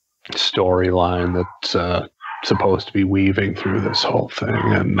storyline that's supposed to be weaving through this whole thing,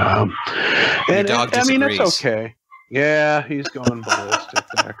 and I mean, it's okay. Yeah, he's going ballistic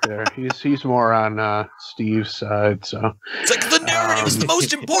back there. He's more on Steve's side, so it's like the narrative is the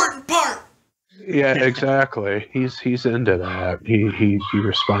most important part. Yeah, exactly. He's into that. He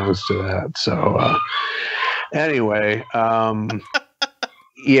responds to that. So anyway,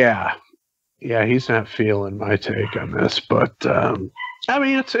 yeah, he's not feeling my take on this, but I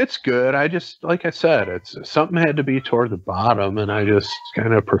mean, it's good. I just, like I said, it's something had to be toward the bottom, and I just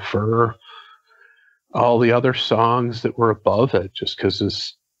kind of prefer all the other songs that were above it, just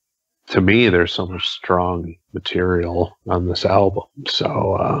because to me there's so much strong material on this album.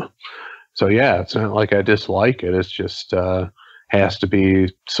 So yeah, it's not like I dislike it. It's just has to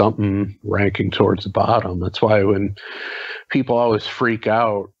be something ranking towards the bottom. That's why when people always freak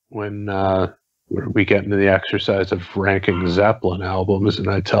out when we get into the exercise of ranking Zeppelin albums, and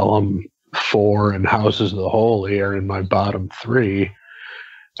I tell them 4 and Houses of the Holy are in my bottom 3,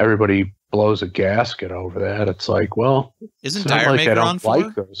 everybody blows a gasket over that. It's like, well, isn't Dire Maker on 4?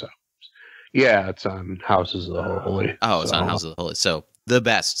 Like those albums. Yeah, it's on Houses of the Holy. Oh, it's on Houses of the Holy. So the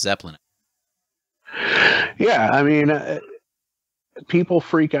best Zeppelin. Yeah, I mean, people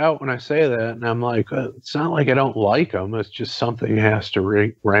freak out when I say that, and I'm like, it's not like I don't like them. It's just something has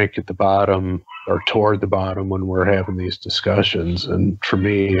to rank at the bottom or toward the bottom when we're having these discussions. And for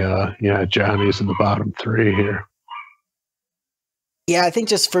me, Johnny's in the bottom 3 here. Yeah, I think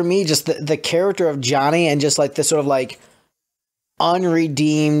just for me, just the character of Johnny and just like this sort of like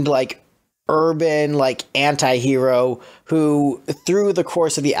unredeemed, like urban, like anti-hero who through the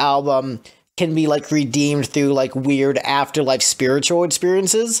course of the album can be like redeemed through like weird afterlife spiritual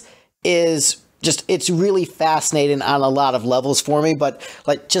experiences is just, it's really fascinating on a lot of levels for me. But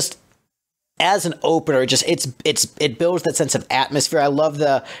like just as an opener, just it builds that sense of atmosphere. I love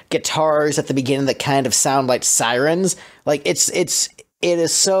the guitars at the beginning that kind of sound like sirens. Like it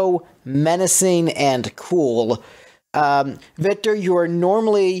is so menacing and cool. Victor, you are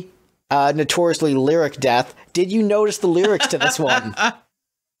normally notoriously lyric deaf. Did you notice the lyrics to this one?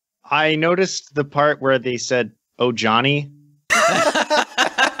 I noticed the part where they said, "Oh, Johnny."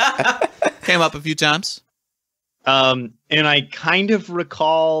 Came up a few times. And I kind of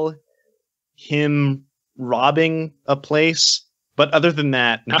recall him robbing a place, but other than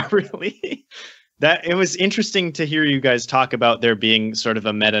that, not really. That it was interesting to hear you guys talk about there being sort of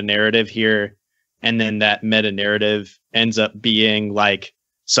a meta narrative here, and then that meta narrative ends up being like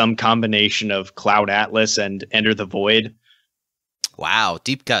some combination of Cloud Atlas and Enter the Void. Wow,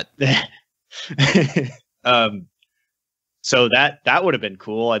 deep cut. So that would have been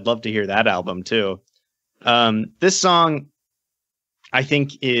cool. I'd love to hear that album too. This song, I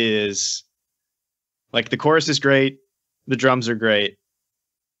think, is like the chorus is great, the drums are great,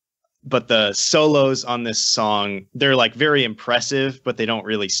 but the solos on this song, they're like very impressive, but they don't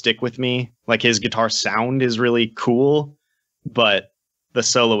really stick with me. Like his guitar sound is really cool, but the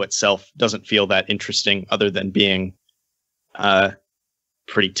solo itself doesn't feel that interesting other than being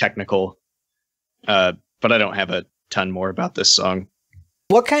pretty technical. But I don't have a ton more about this song.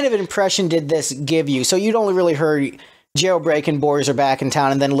 What kind of an impression did this give you? So you'd only really heard Jailbreak and Boys Are Back in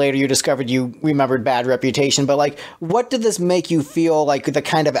Town, and then later you discovered you remembered Bad Reputation. But like, what did this make you feel like the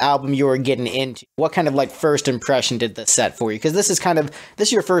kind of album you were getting into? What kind of like first impression did this set for you? Because this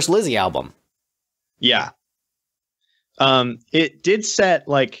is your first Lizzy album. Yeah. It did set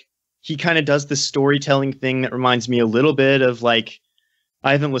like, he kind of does this storytelling thing that reminds me a little bit of like,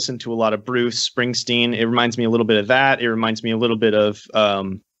 I haven't listened to a lot of Bruce Springsteen. It reminds me a little bit of that. It reminds me a little bit of,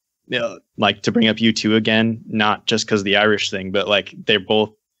 like to bring up U2 again, not just because of the Irish thing, but like they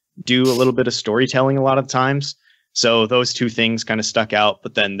both do a little bit of storytelling a lot of times. So those two things kind of stuck out.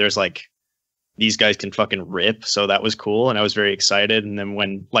 But then there's like, these guys can fucking rip. So that was cool. And I was very excited. And then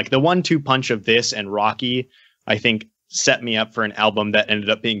when like the 1-2 punch of this and Rocky, I think set me up for an album that ended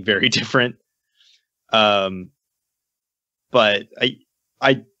up being very different. But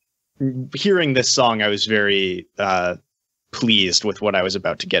I hearing this song, I was very pleased with what I was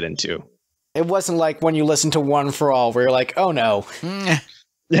about to get into. It wasn't like when you listen to One for All, where you're like, oh no.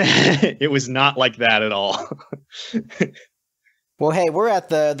 It was not like that at all. Well, hey, we're at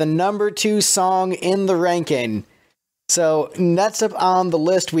the number 2 song in the ranking. So next up on the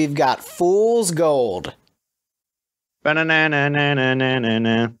list, we've got Fool's Gold.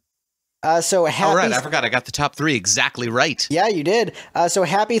 So happy. All right, I forgot I got the top 3 exactly right. Yeah, you did. So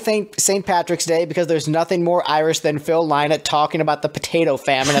happy St. Patrick's Day, because there's nothing more Irish than Phil Lynott talking about the potato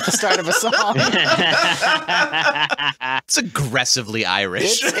famine at the start of a song. It's aggressively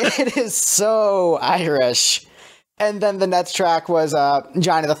Irish. It is so Irish. And then the next track was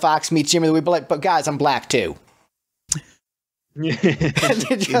Johnny the Fox meets Jimmy the Weed. But guys, I'm black too.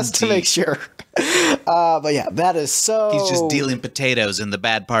 Just to make sure. But yeah, that is so... He's just dealing potatoes in the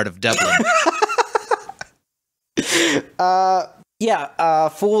bad part of Dublin.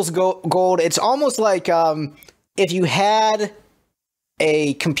 Fool's Gold. It's almost like if you had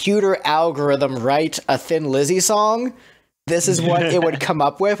a computer algorithm write a Thin Lizzy song, this is what it would come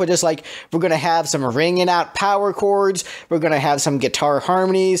up with. We're just like, we're going to have some ringing out power chords. We're going to have some guitar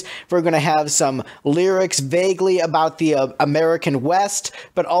harmonies. We're going to have some lyrics vaguely about the American West,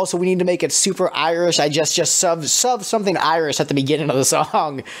 but also we need to make it super Irish. I just sub something Irish at the beginning of the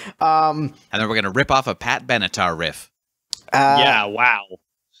song. And then we're going to rip off a Pat Benatar riff. Yeah, wow.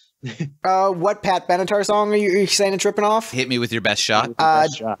 What Pat Benatar song are you saying it's ripping off? Hit Me With Your Best Shot.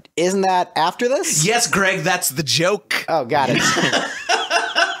 Isn't that after this? Yes, Greg, that's the joke. Oh, got it.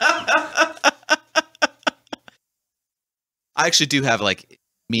 I actually do have like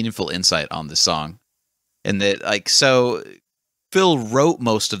meaningful insight on this song, and that like so Phil wrote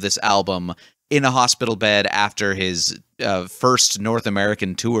most of this album in a hospital bed after his first North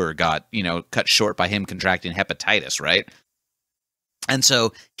American tour got, cut short by him contracting hepatitis, right? And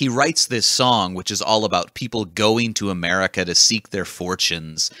so he writes this song, which is all about people going to America to seek their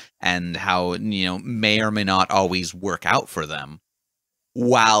fortunes and how, may or may not always work out for them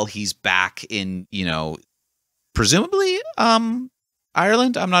while he's back in, presumably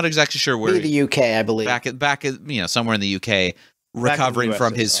Ireland. I'm not exactly sure where. The UK, I believe. Back at somewhere in the UK, recovering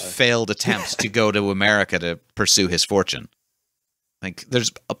from his failed attempts to go to America to pursue his fortune. Like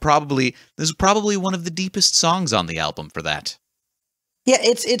there's probably one of the deepest songs on the album for that. Yeah,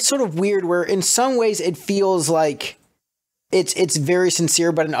 it's sort of weird where in some ways it feels like it's very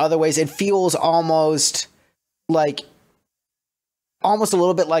sincere, but in other ways it feels almost a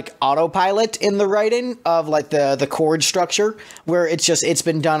little bit like autopilot in the writing of like the chord structure, where it's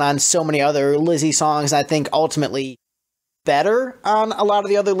been done on so many other Lizzy songs. I think ultimately better on a lot of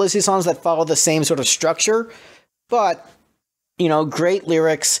the other Lizzy songs that follow the same sort of structure, but great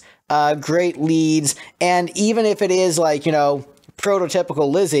lyrics, great leads, and even if it is like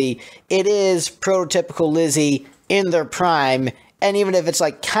prototypical Lizzy, it is prototypical Lizzy in their prime, and even if it's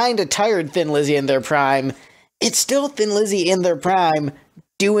like kind of tired Thin Lizzy in their prime, it's still Thin Lizzy in their prime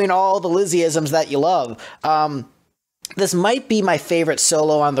doing all the Lizzyisms that you love. This might be my favorite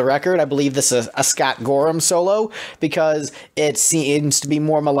solo on the record. I believe this is a Scott Gorham solo because it seems to be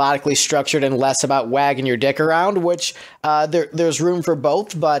more melodically structured and less about wagging your dick around, which there's room for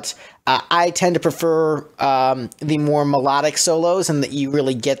both, but I tend to prefer the more melodic solos, and that you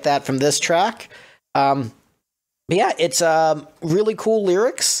really get that from this track. But yeah, it's really cool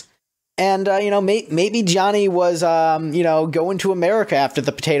lyrics. And, maybe Johnny was, going to America after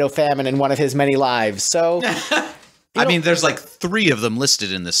the potato famine in one of his many lives. So... there's like 3 of them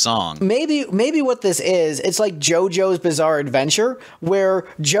listed in this song. Maybe what this is, it's like JoJo's Bizarre Adventure, where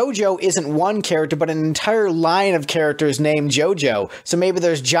JoJo isn't one character, but an entire line of characters named JoJo. So maybe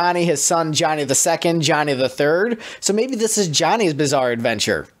there's Johnny, his son, Johnny the Second, Johnny the Third. So maybe this is Johnny's Bizarre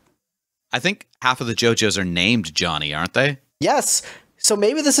Adventure. I think half of the JoJos are named Johnny, aren't they? Yes. So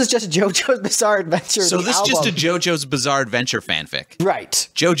maybe this is just JoJo's Bizarre Adventure. So this is just a JoJo's Bizarre Adventure fanfic. Right.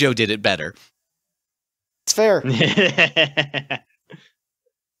 JoJo did it better. It's fair.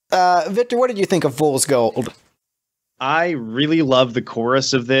 Victor, what did you think of Fool's Gold? I really love the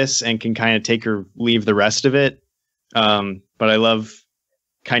chorus of this and can kind of take or leave the rest of it. But I love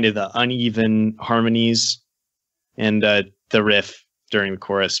kind of the uneven harmonies and the riff during the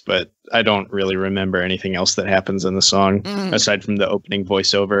chorus, but I don't really remember anything else that happens in the song aside from the opening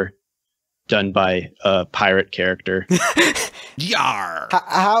voiceover done by a pirate character. Yar!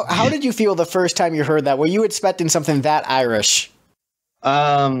 How did you feel the first time you heard that? Were you expecting something that Irish?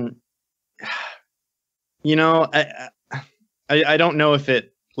 I don't know if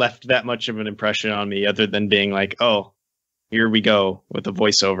it left that much of an impression on me other than being like, oh, here we go with the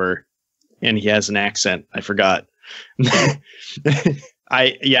voiceover. And he has an accent. I forgot.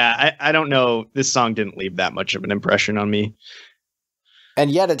 I don't know. This song didn't leave that much of an impression on me. And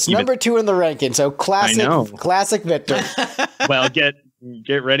yet it's number 2 in the ranking. So classic Victor. Well, get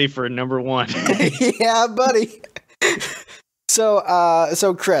ready for number 1. Yeah, buddy.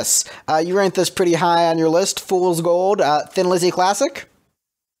 So Chris, you ranked this pretty high on your list. Fool's Gold, Thin Lizzy classic.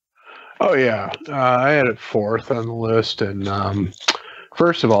 Oh yeah, I had it 4th on the list, and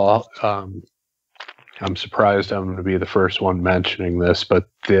first of all, I'm surprised I'm going to be the first one mentioning this, but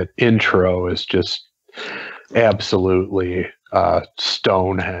the intro is just absolutely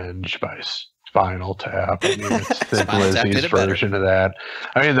Stonehenge by Spinal Tap. I mean, it's Thin Lizzy's version of that.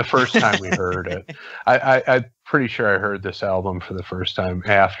 I mean, the first time we heard it, I'm pretty sure I heard this album for the first time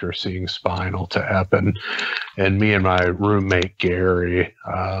after seeing Spinal Tap, and me and my roommate Gary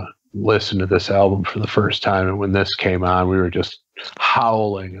listened to this album for the first time, and when this came on, we were just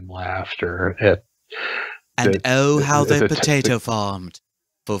howling in laughter at. And how they potato farmed,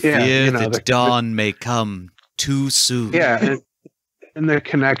 for fear that dawn may come too soon. Yeah, and the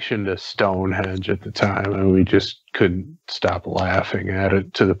connection to Stonehenge at the time, and we just couldn't stop laughing at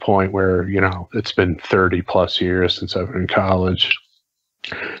it to the point where, it's been 30 plus years since I've been in college.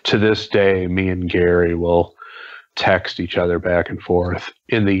 To this day, me and Gary will text each other back and forth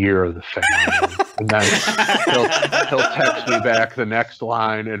in the year of the famine. And then he'll text me back the next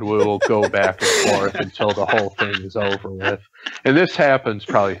line, and we'll go back and forth until the whole thing is over with. And this happens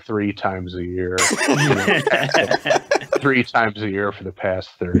probably 3 times a year. 3 times a year for the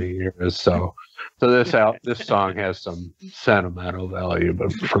past 30 years. So this song has some sentimental value,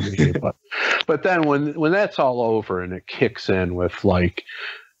 but for me. But then when that's all over and it kicks in with, like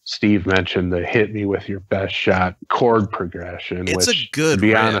Steve mentioned, the "Hit Me With Your Best Shot" chord progression. It's which, a good to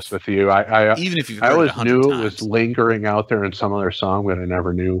be riff. honest with you, I even if you've I heard always it 100 knew times. it was lingering out there in some other song, but I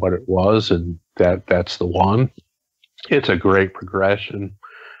never knew what it was, and that's the one. It's a great progression.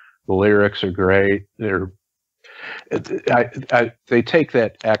 The lyrics are great. They take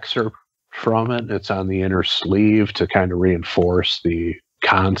that excerpt from it. It's on the inner sleeve to kind of reinforce the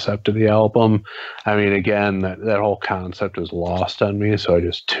concept of the album. I mean, again, that whole concept is lost on me, so I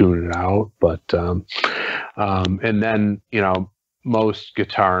just tune it out. But and then, you know, most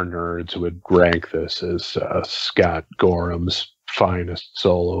guitar nerds would rank this as Scott Gorham's finest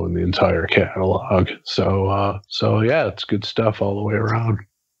solo in the entire catalog. So yeah, it's good stuff all the way around.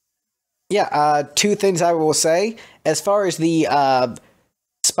 Yeah, 2 things I will say. As far as the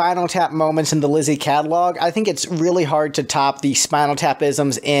Spinal Tap moments in the Lizzy catalog, I think it's really hard to top the Spinal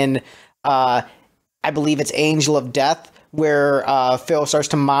Tap-isms in, I believe it's Angel of Death, where Phil starts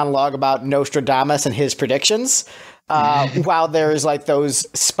to monologue about Nostradamus and his predictions, while there's like those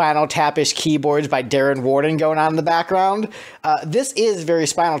Spinal Tap-ish keyboards by Darren Warden going on in the background. This is very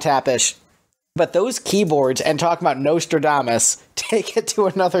Spinal Tap-ish, but those keyboards and talking about Nostradamus take it to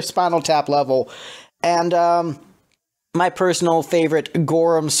another Spinal Tap level. And my personal favorite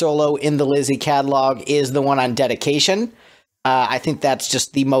Gorham solo in the Lizzy catalog is the one on Dedication. I think that's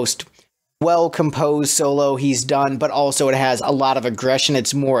just the most well-composed solo he's done, but also it has a lot of aggression.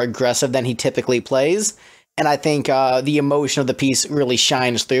 It's more aggressive than he typically plays. And I think the emotion of the piece really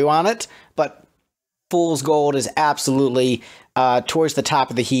shines through on it. But Fool's Gold is absolutely towards the top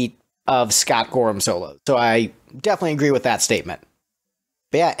of the heap of Scott Gorham solos. So I definitely agree with that statement.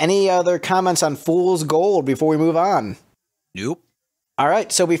 But yeah, any other comments on Fool's Gold before we move on? Nope. All right,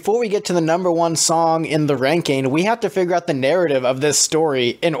 so before we get to the number 1 song in the ranking, we have to figure out the narrative of this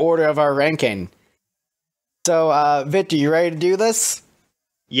story in order of our ranking. So, Victor, you ready to do this?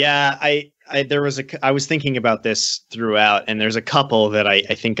 Yeah, I was thinking about this throughout, and there's a couple that I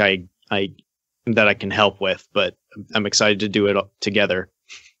think that I can help with, but I'm excited to do it together.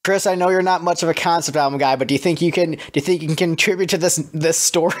 Chris, I know you're not much of a concept album guy, but do you think you can contribute to this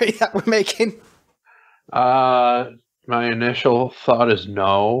story that we're making? My initial thought is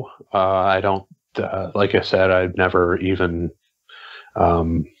no. I don't. Like I said, I've never even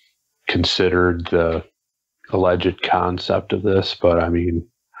considered the alleged concept of this, but I mean,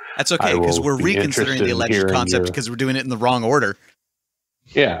 that's okay because we're reconsidering the alleged concept because we're doing it in the wrong order.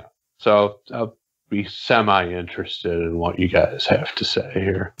 Yeah, so I'll be semi-interested in what you guys have to say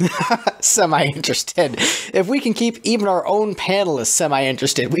here. Semi-interested. If we can keep even our own panelists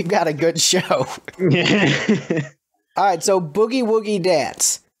semi-interested, we've got a good show. All right, so Boogie Woogie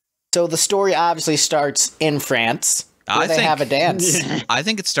Dance. So the story obviously starts in France, where they have a dance. I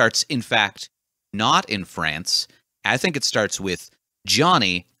think it starts, in fact, not in France. I think it starts with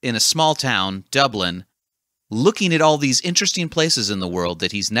Johnny in a small town, Dublin, looking at all these interesting places in the world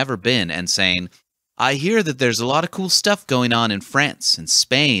that he's never been and saying, I hear that there's a lot of cool stuff going on in France and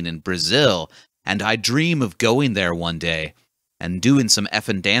Spain and Brazil, and I dream of going there one day and doing some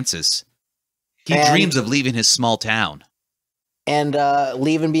effing dances. He dreams of leaving his small town. And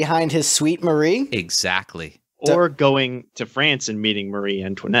leaving behind his sweet Marie? Exactly. Or going to France and meeting Marie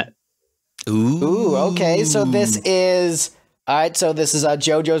Antoinette. Ooh, okay. So this is... All right, so this is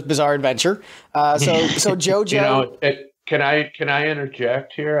JoJo's Bizarre Adventure. So JoJo... You know, can I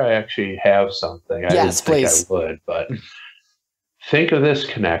interject here? I actually have something. Yes, please. I would, but think of this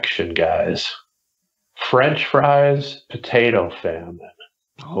connection, guys. French fries, potato famine.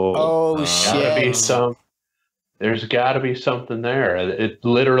 Oh shit! There's got to be something there. It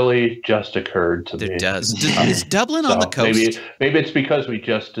literally just occurred to me. It does. Is Dublin on the coast? Maybe it's because we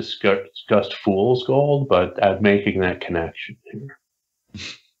just discussed Fool's Gold, but I'm making that connection here.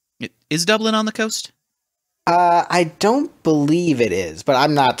 Is Dublin on the coast? I don't believe it is, but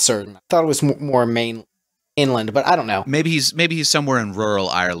I'm not certain. I thought it was more inland, but I don't know. Maybe he's somewhere in rural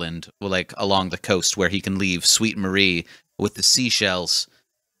Ireland, like along the coast, where he can leave Sweet Marie with the seashells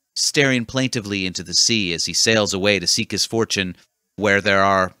staring plaintively into the sea as he sails away to seek his fortune where there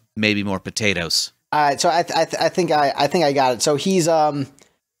are maybe more potatoes. All right, so I think I got it. So he's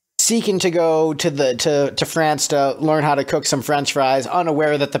seeking to go to France to learn how to cook some French fries,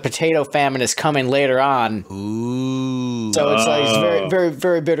 unaware that the potato famine is coming later on. Ooh. So it's like it's very, very,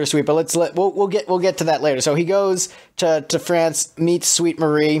 very bittersweet. But we'll get to that later. So he goes to France, meets Sweet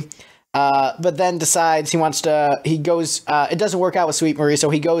Marie, but then decides it doesn't work out with Sweet Marie, so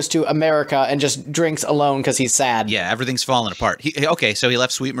he goes to America and just drinks alone because he's sad. Yeah, everything's falling apart. So he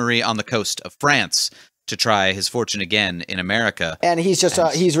left Sweet Marie on the coast of France to try his fortune again in America. And he's just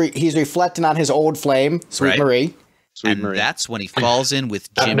he's reflecting on his old flame, Sweet Marie. And that's when he falls in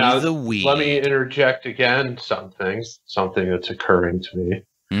with Jimmy the Weed. Let me interject again something that's occurring to me.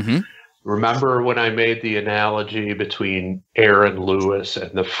 Mm-hmm. Remember when I made the analogy between Aaron Lewis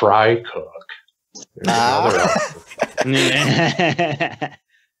and the fry cook? All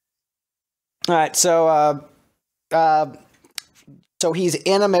right, so he's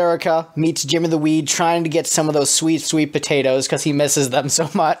in America, meets Jimmy the Weed, trying to get some of those sweet, sweet potatoes because he misses them so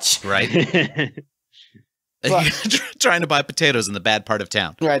much. Right. Trying to buy potatoes in the bad part of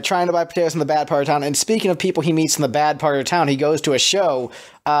town. Right, trying to buy potatoes in the bad part of town. And speaking of people he meets in the bad part of town, he goes to a show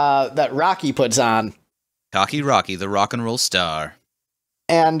that Rocky puts on. Cocky Rocky, the rock and roll star.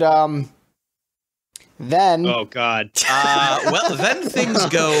 And then... Oh, God. Then things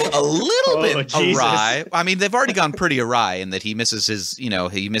go a little bit awry. I mean, they've already gone pretty awry in that he misses his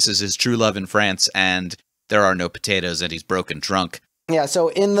true love in France, and there are no potatoes, and he's broken drunk. Yeah, so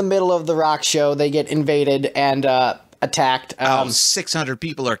in the middle of the rock show, they get invaded and attacked. 600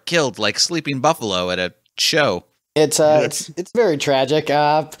 people are killed like sleeping buffalo at a show. It's very tragic.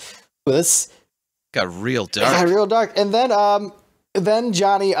 This got real dark. Got real dark. And then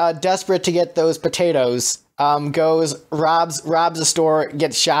Johnny, desperate to get those potatoes, goes robs a store,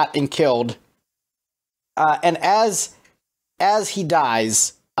 gets shot and killed. And as he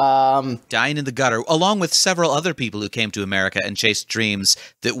dies. Dying in the gutter, along with several other people who came to America and chased dreams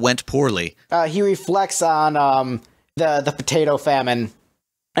that went poorly. He reflects on the potato famine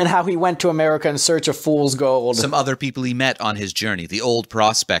and how he went to America in search of fool's gold. Some other people he met on his journey, the old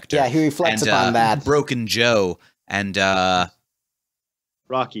prospector. Yeah, he reflects upon that. Broken Joe and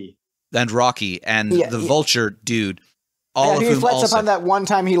Rocky. And the vulture dude. All of he whom reflects upon that one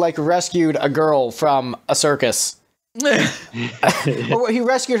time he rescued a girl from a circus. He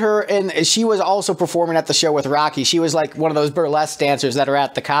rescued her, and she was also performing at the show with Rocky. She was like one of those burlesque dancers that are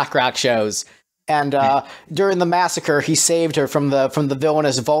at the cock rock shows. And during the massacre, he saved her from the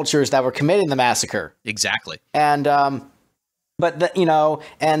villainous vultures that were committing the massacre. Exactly. And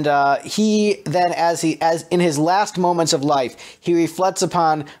he then, as in his last moments of life, he reflects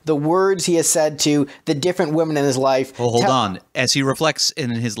upon the words he has said to the different women in his life. Well, hold on. As he reflects in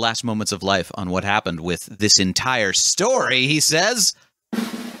his last moments of life on what happened with this entire story, he says,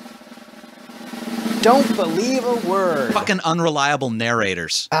 "Don't believe a word." Fucking unreliable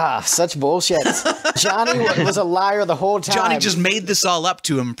narrators. Such bullshit. Johnny was a liar the whole time. Johnny just made this all up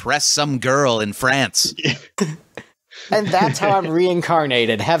to impress some girl in France. And that's how I'm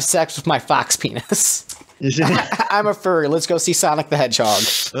reincarnated. Have sex with my fox penis. I'm a furry. Let's go see Sonic the Hedgehog.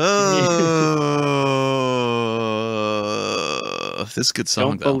 Oh, this is a good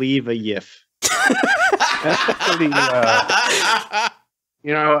song. Don't believe a yiff. That's pretty, I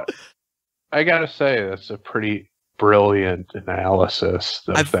gotta say, that's a pretty brilliant analysis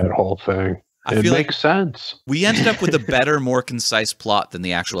of that whole thing. It makes sense. We ended up with a better, more concise plot than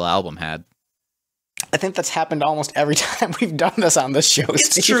the actual album had. I think that's happened almost every time we've done this on this show.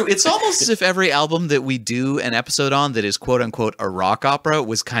 It's true. It's almost as if every album that we do an episode on that is quote-unquote a rock opera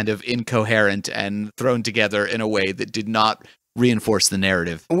was kind of incoherent and thrown together in a way that did not reinforce the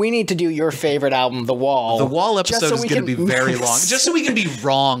narrative. We need to do your favorite album, The Wall. The Wall episode is going to be very long, just so we can be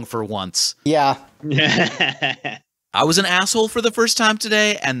wrong for once. Yeah. I was an asshole for the first time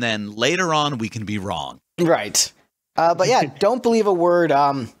today, and then later on we can be wrong. Right. But yeah, don't believe a word.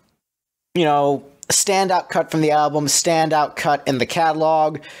 Standout cut from the album, standout cut in the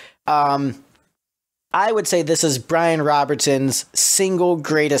catalog. I would say this is Brian Robertson's single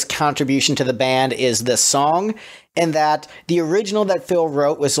greatest contribution to the band is this song, and that the original that Phil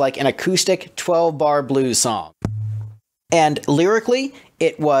wrote was like an acoustic 12-bar blues song. And lyrically,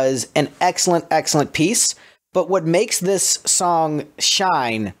 it was an excellent, excellent piece, but what makes this song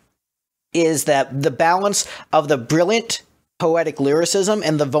shine is that the balance of the brilliant poetic lyricism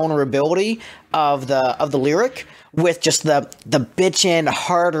and the vulnerability of the lyric with just the bitchin'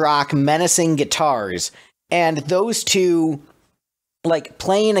 hard rock menacing guitars, and those two like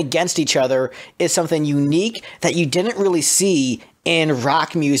playing against each other is something unique that you didn't really see in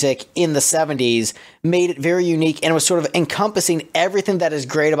rock music in the 70s, made it very unique, and was sort of encompassing everything that is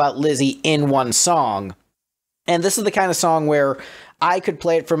great about Lizzy in one song. And this is the kind of song where I could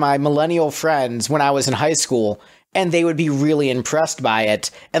play it for my millennial friends when I was in high school, and they would be really impressed by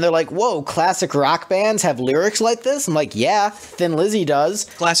it. And they're like, whoa, classic rock bands have lyrics like this? I'm like, yeah, Thin Lizzy does.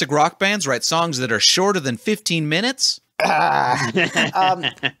 Classic rock bands write songs that are shorter than 15 minutes?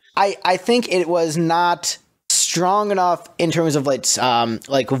 I think it was not strong enough in terms of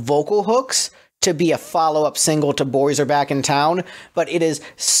like vocal hooks to be a follow-up single to Boys Are Back in Town, but it is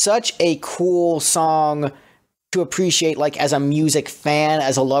such a cool song to appreciate, like, as a music fan,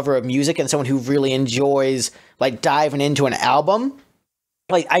 as a lover of music, and someone who really enjoys, like, diving into an album.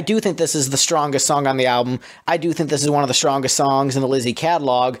 Like, I do think this is the strongest song on the album. I do think this is one of the strongest songs in the Lizzy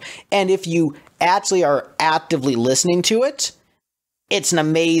catalog, and if you actually are actively listening to it, it's an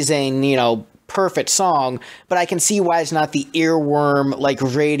amazing, you know, perfect song, but I can see why it's not the earworm, like,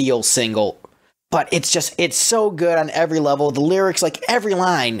 radial single. But it's so good on every level. The lyrics, like, every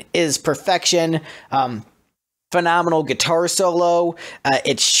line is perfection. Phenomenal guitar solo.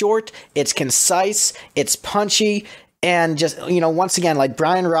 It's short, it's concise, it's punchy, and just, you know, once again, like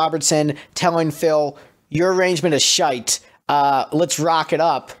Brian Robertson telling Phil, your arrangement is shite, let's rock it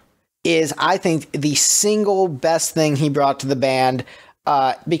up, is, I think, the single best thing he brought to the band,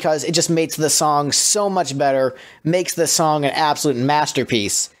 because it just makes the song so much better, makes the song an absolute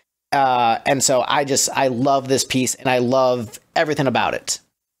masterpiece. And so I love this piece, and I love everything about it.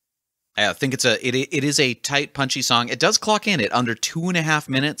 I think it is a tight, punchy song. It does clock in at under 2.5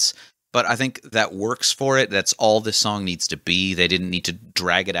 minutes, but I think that works for it. That's all this song needs to be. They didn't need to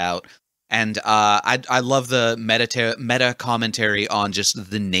drag it out. And I love the meta commentary on just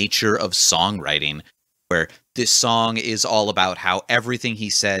the nature of songwriting, where this song is all about how everything he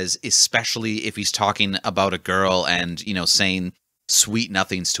says, especially if he's talking about a girl and, you know, saying sweet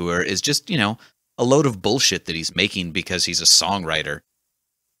nothings to her, is just, you know, a load of bullshit that he's making because he's a songwriter.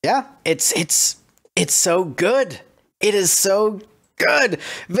 Yeah, it's so good. It is so good.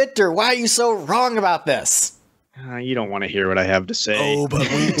 Victor, why are you so wrong about this? You don't want to hear what I have to say. Oh, but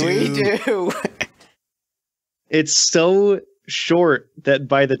we do. We do. It's so short that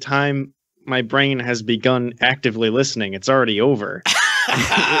by the time my brain has begun actively listening, it's already over.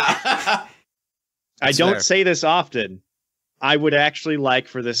 I don't say this often. I would actually like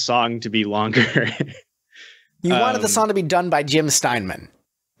for this song to be longer. You wanted the song to be done by Jim Steinman.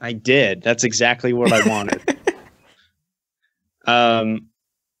 I did. That's exactly what I wanted.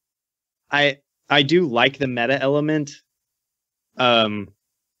 I do like the meta element. But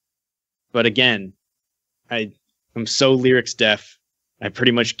again, I'm so lyrics deaf. I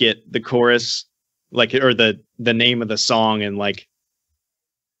pretty much get the chorus, like, or the name of the song, and like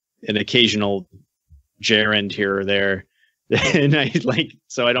an occasional gerund here or there. And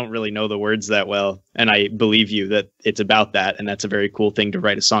so I don't really know the words that well. And I believe you that it's about that. And that's a very cool thing to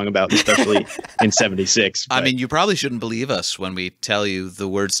write a song about, especially in 76. I mean, you probably shouldn't believe us when we tell you the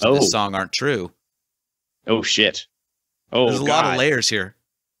words to this song aren't true. Oh, shit. Oh, there's a lot of layers here.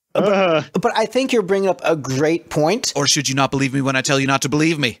 But I think you're bringing up a great point. Or should you not believe me when I tell you not to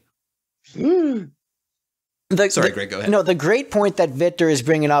believe me? Sorry, Greg, go ahead. No, the great point that Victor is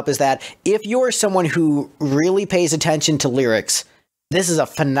bringing up is that if you're someone who really pays attention to lyrics, this is a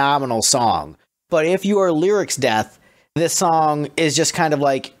phenomenal song. But if you are lyrics deaf, this song is just kind of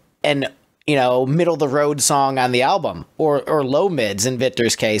like an, you know, middle of the road song on the album, or low mids in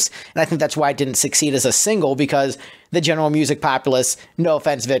Victor's case. And I think that's why it didn't succeed as a single, because the general music populace, no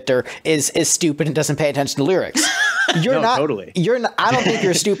offense, Victor, is stupid and doesn't pay attention to lyrics. You're not totally. You're not. I don't think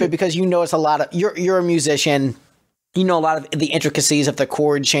you're stupid, because you notice a lot of. You're a musician. You know a lot of the intricacies of the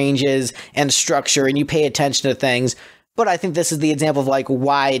chord changes and structure, and you pay attention to things. But I think this is the example of like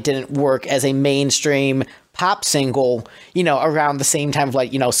why it didn't work as a mainstream pop single, you know, around the same time of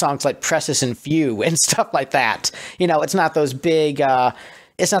like, you know, songs like Precious and Few and stuff like that. You know, it's not those big Barry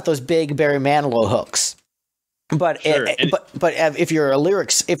Manilow hooks. But sure. But if you're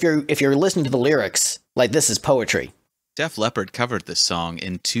if you're listening to the lyrics, like, this is poetry. Def Leppard covered this song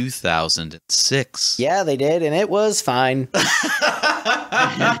in 2006. Yeah, they did, and it was fine.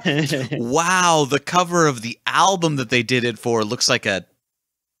 Wow, the cover of the album that they did it for looks like a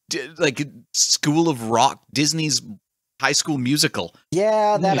School of Rock, Disney's High School Musical.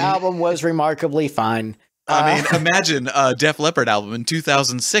 Yeah, that album was remarkably fine. I mean, imagine a Def Leppard album in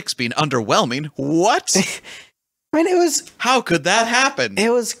 2006 being underwhelming. What? I mean, it was... How could that happen?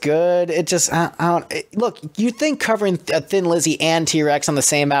 It was good. It just... look, you'd think covering Thin Lizzy and T-Rex on the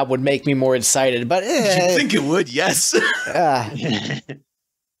same album would make me more excited, but... You'd think it would, yes.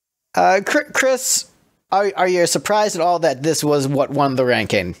 Chris, are you surprised at all that this was what won the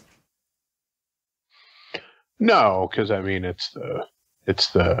ranking? No, because, I mean, it's the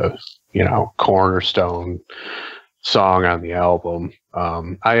it's the, cornerstone song on the album.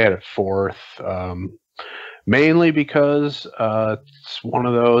 I had it fourth, mainly because it's one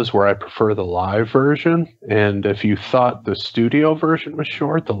of those where I prefer the live version. And if you thought the studio version was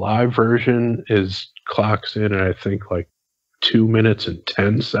short, the live version clocks in at, I think, like 2 minutes and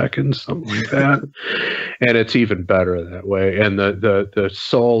 10 seconds, something like that. And it's even better that way. And the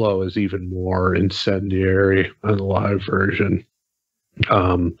solo is even more incendiary on the live version.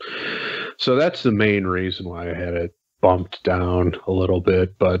 So that's the main reason why I had it bumped down a little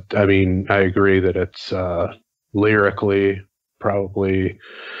bit. But I mean, I agree that it's lyrically probably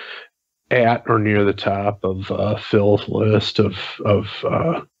at or near the top of Phil's list of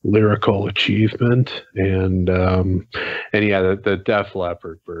lyrical achievement, and yeah, the Def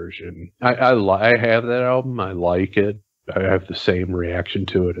Leppard version. I have that album. I like it. I have the same reaction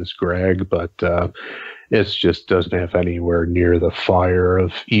to it as Greg, but it just doesn't have anywhere near the fire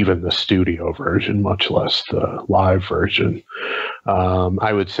of even the studio version, much less the live version.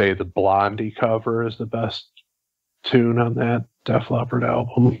 I would say the Blondie cover is the best tune on that Def Leppard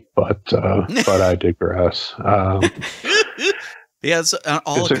album, but I digress. Yeah, it's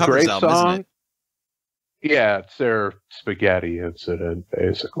all a covers album, song. isn't it? Yeah, it's their spaghetti incident,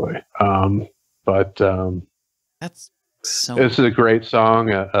 basically. That's so. This is a great song.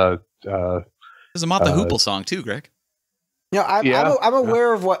 There's a Mott the Hoople song too, Greg. I'm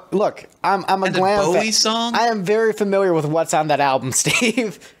aware of what. Look, I'm a and glam Bowie fan. song. I am very familiar with what's on that album,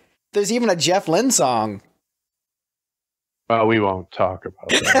 Steve. There's even a Jeff Lynne song. Well, we won't talk about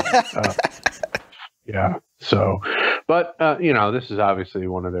that. Yeah. So, but this is obviously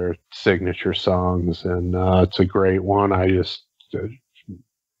one of their signature songs, and it's a great one. I just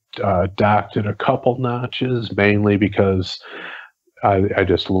docked it a couple notches, mainly because I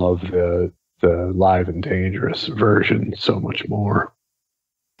just love the Live and Dangerous version so much more.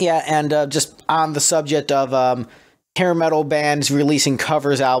 Yeah, and just on the subject of hair metal bands releasing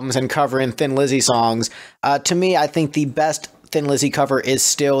covers albums and covering Thin Lizzy songs, to me, I think the best Thin Lizzy cover is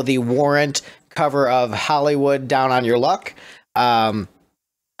still the Warrant cover of Hollywood Down on Your Luck.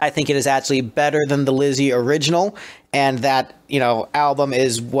 I think it is actually better than the Lizzy original, and that album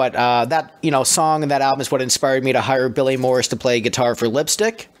is what song and that album is what inspired me to hire Billy Morris to play guitar for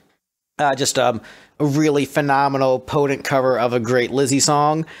Lipstick. Just a really phenomenal, potent cover of a great Lizzy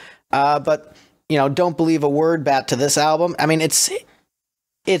song. But don't believe a word back to this album. I mean, it's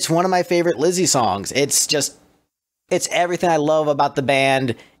one of my favorite Lizzy songs. It's everything I love about the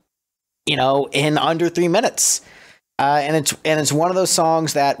band, in under 3 minutes. And it's one of those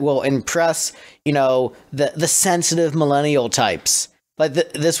songs that will impress, the sensitive millennial types. Like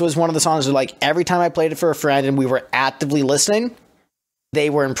this was one of the songs where, like, every time I played it for a friend and we were actively listening, they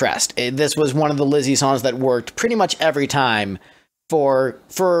were impressed. This was one of the Lizzy songs that worked pretty much every time for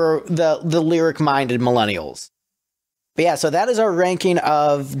the lyric-minded millennials. But yeah, so that is our ranking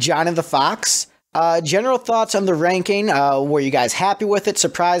of Johnny the Fox. General thoughts on the ranking. Were you guys happy with it,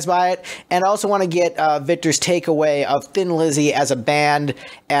 surprised by it? And I also want to get Victor's takeaway of Thin Lizzy as a band.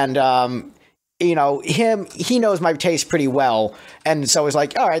 And, he knows my taste pretty well. And so he's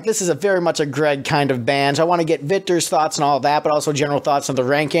like, all right, this is very much a Greg kind of band. So I want to get Victor's thoughts and all of that, but also general thoughts on the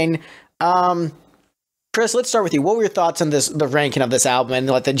ranking. Chris, let's start with you. What were your thoughts on the ranking of this album and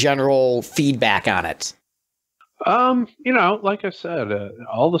the general feedback on it? Like I said,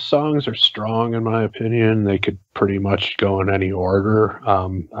 all the songs are strong in my opinion. They could pretty much go in any order.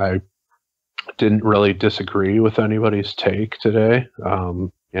 I didn't really disagree with anybody's take today.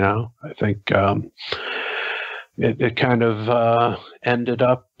 I think it kind of ended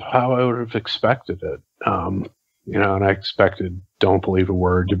up how I would have expected it. And I expected Don't Believe a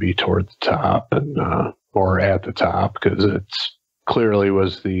Word to be toward the top and or at the top, because it's clearly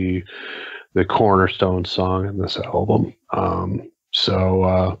was the cornerstone song in this album.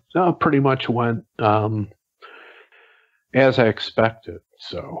 So pretty much went as I expected.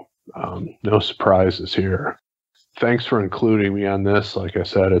 So no surprises here. Thanks for including me on this. Like I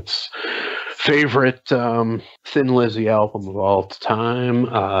said, it's favorite Thin Lizzy album of all time.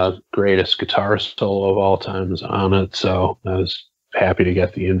 Greatest guitar solo of all time is on it. So I was happy to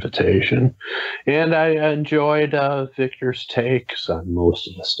get the invitation. And I enjoyed Victor's takes on most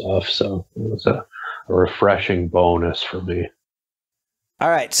of the stuff. So it was a refreshing bonus for me. All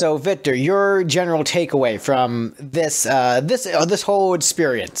right, so Victor, your general takeaway from this whole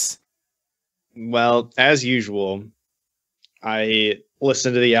experience. Well, as usual, I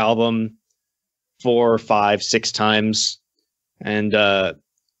listened to the album 4, 5, 6 times and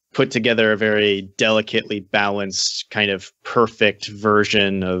put together a very delicately balanced, kind of perfect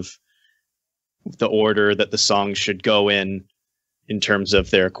version of the order that the songs should go in in terms of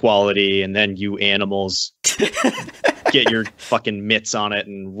their quality, and then you animals get your fucking mitts on it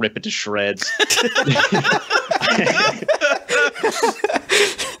and rip it to shreds.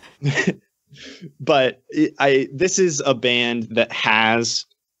 But this is a band that has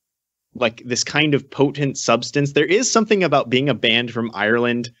like this kind of potent substance. There is something about being a band from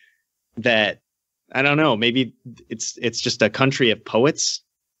Ireland that, I don't know, maybe it's just a country of poets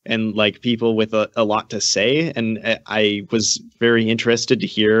and like people with a lot to say. And I was very interested to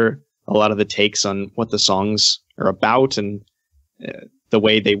hear a lot of the takes on what the songs are about and the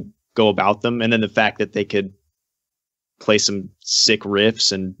way they go about them. And then the fact that they could play some sick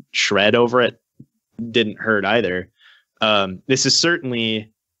riffs and shred over it didn't hurt either. This is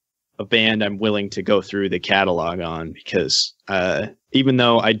certainly a band I'm willing to go through the catalog on, because even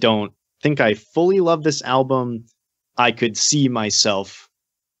though I don't think I fully love this album, I could see myself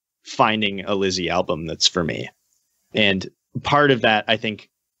finding a Lizzy album that's for me. And part of that, I think,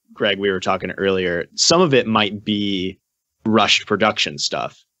 Greg, we were talking earlier, some of it might be rushed production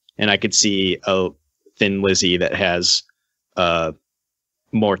stuff. And I could see a Thin Lizzy that has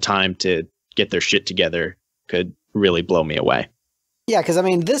more time to get their shit together could really blow me away. Yeah, because I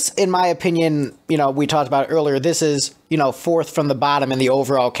mean, this, in my opinion, we talked about earlier, this is, fourth from the bottom in the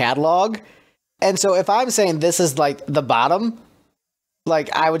overall catalog. And so if I'm saying this is like the bottom,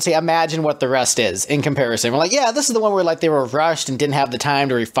 like I would say, imagine what the rest is in comparison. We're like, yeah, this is the one where like they were rushed and didn't have the time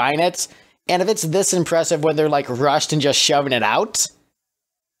to refine it. And if it's this impressive when they're like rushed and just shoving it out,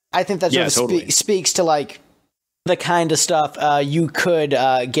 I think that sort of speaks to like the kind of stuff you could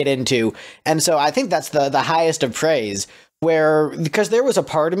get into. And so I think that's the highest of praise, because there was a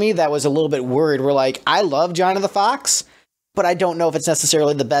part of me that was a little bit worried. We're like, I love Johnny the Fox, but I don't know if it's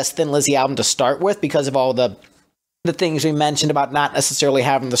necessarily the best Thin Lizzy album to start with because of all the things we mentioned about not necessarily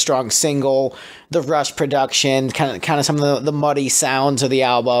having the strong single, the rush production, kind of some of the muddy sounds of the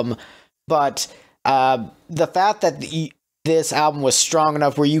album. But the fact that this album was strong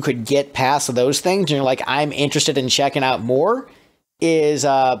enough where you could get past those things and you're like, I'm interested in checking out more, is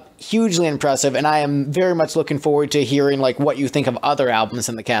hugely impressive. And I am very much looking forward to hearing like what you think of other albums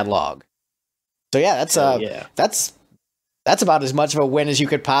in the catalog. So yeah, that's about as much of a win as you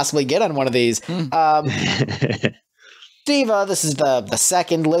could possibly get on one of these. Steve, this is the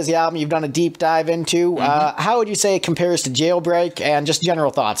second Lizzy album you've done a deep dive into. How would you say it compares to Jailbreak, and just general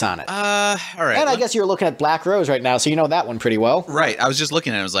thoughts on it? All right. And I guess you're looking at Black Rose right now, so you know that one pretty well. Right. I was just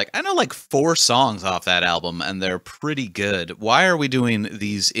looking at it. I was like, I know like 4 songs off that album, and they're pretty good. Why are we doing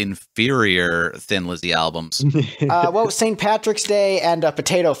these inferior Thin Lizzy albums? Well, St. Patrick's Day and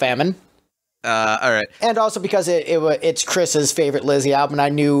Potato Famine. All right. And also because it's Chris's favorite Lizzy album, and I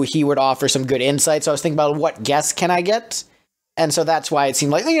knew he would offer some good insight, so I was thinking about what guests can I get? And so that's why it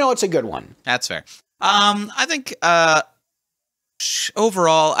seemed like, it's a good one. That's fair. I think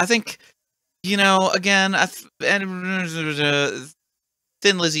overall, I think, again,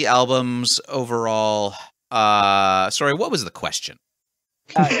 Thin Lizzy albums overall. Sorry, what was the question?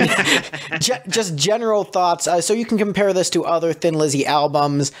 Just general thoughts. So you can compare this to other Thin Lizzy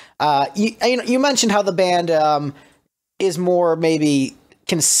albums. You mentioned how the band is more maybe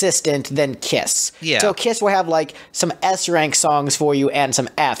consistent than Kiss. Yeah. So Kiss will have like some S rank songs for you and some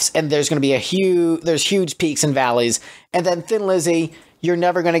Fs, and there's going to be there's huge peaks and valleys. And then Thin Lizzy, you're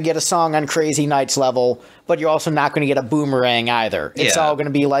never going to get a song on Crazy Nights level, but you're also not going to get a Boomerang either. It's all going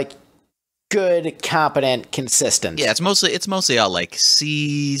to be like good, competent, consistent. Yeah, it's mostly all like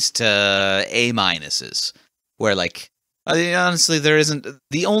C's to A minuses, where like honestly there isn't.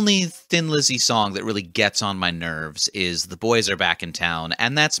 The only Thin Lizzy song that really gets on my nerves is "The Boys Are Back in Town,"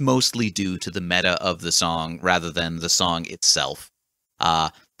 and that's mostly due to the meta of the song rather than the song itself.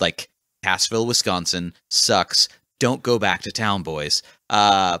 Like Cassville, Wisconsin sucks. Don't go back to town, boys.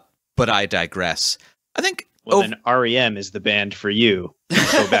 But I digress. I think. Well, then REM is the band for you.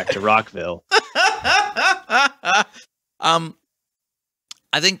 Go back to Rockville. I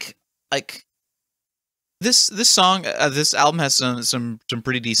think like this song, this album has some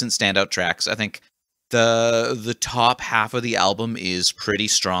pretty decent standout tracks. I think the top half of the album is pretty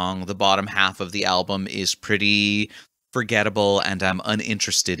strong. The bottom half of the album is pretty forgettable, and I'm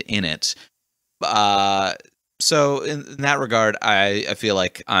uninterested in it. So in that regard, I feel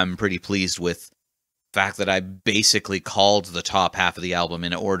like I'm pretty pleased with fact that I basically called the top half of the album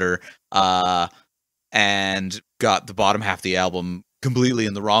in order, and got the bottom half of the album completely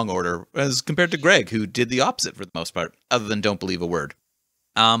in the wrong order as compared to Greg, who did the opposite for the most part, other than Don't Believe a Word.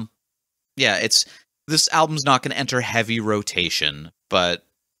 Yeah, this album's not going to enter heavy rotation, but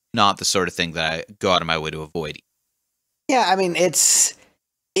not the sort of thing that I go out of my way to avoid. Yeah, I mean, it's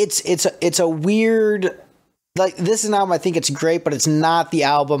a weird like, this is an album, I think it's great, but it's not the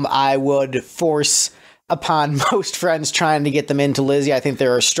album I would force upon most friends trying to get them into Lizzy. I think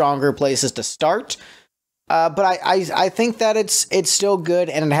there are stronger places to start. But I think that it's still good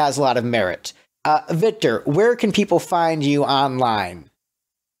and it has a lot of merit. Victor, where can people find you online?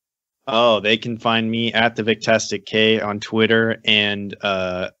 Oh, they can find me at the Victastic K on Twitter and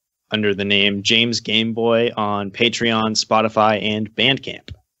under the name James Gameboy on Patreon, Spotify, and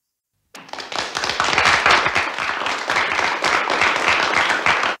Bandcamp.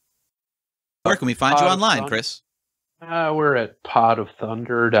 Where can we find you online, Chris? We're at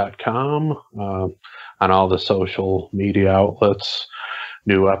podofthunder.com on all the social media outlets.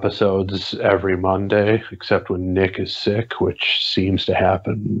 New episodes every Monday, except when Nick is sick, which seems to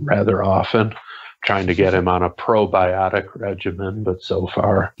happen rather often. Trying to get him on a probiotic regimen, but so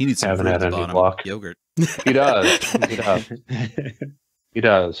far he needs haven't had any luck. Yogurt. He does. He does. He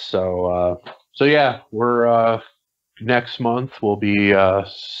does. So yeah, we're next month will be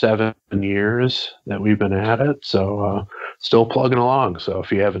 7 years that we've been at it. So still plugging along. So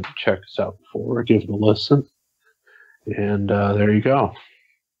if you haven't checked us out before, give it a listen. And there you go.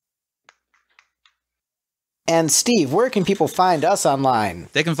 And Steve, where can people find us online?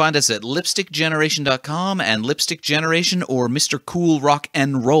 They can find us at lipstickgeneration.com and Lipstick Generation or Mr. Cool Rock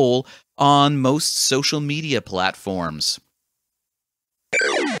and Roll on most social media platforms.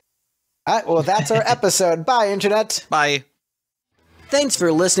 All right, well, that's our episode. Bye, Internet. Bye. Thanks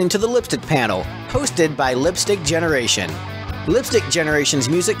for listening to the Lipstick Panel, hosted by Lipstick Generation. Lipstick Generation's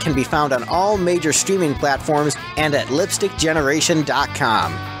music can be found on all major streaming platforms and at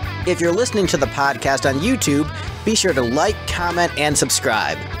lipstickgeneration.com. If you're listening to the podcast on YouTube, be sure to like, comment, and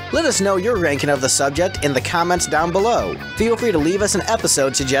subscribe. Let us know your ranking of the subject in the comments down below. Feel free to leave us an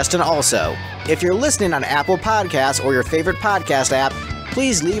episode suggestion also. If you're listening on Apple Podcasts or your favorite podcast app,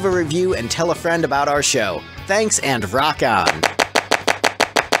 please leave a review and tell a friend about our show. Thanks and rock on.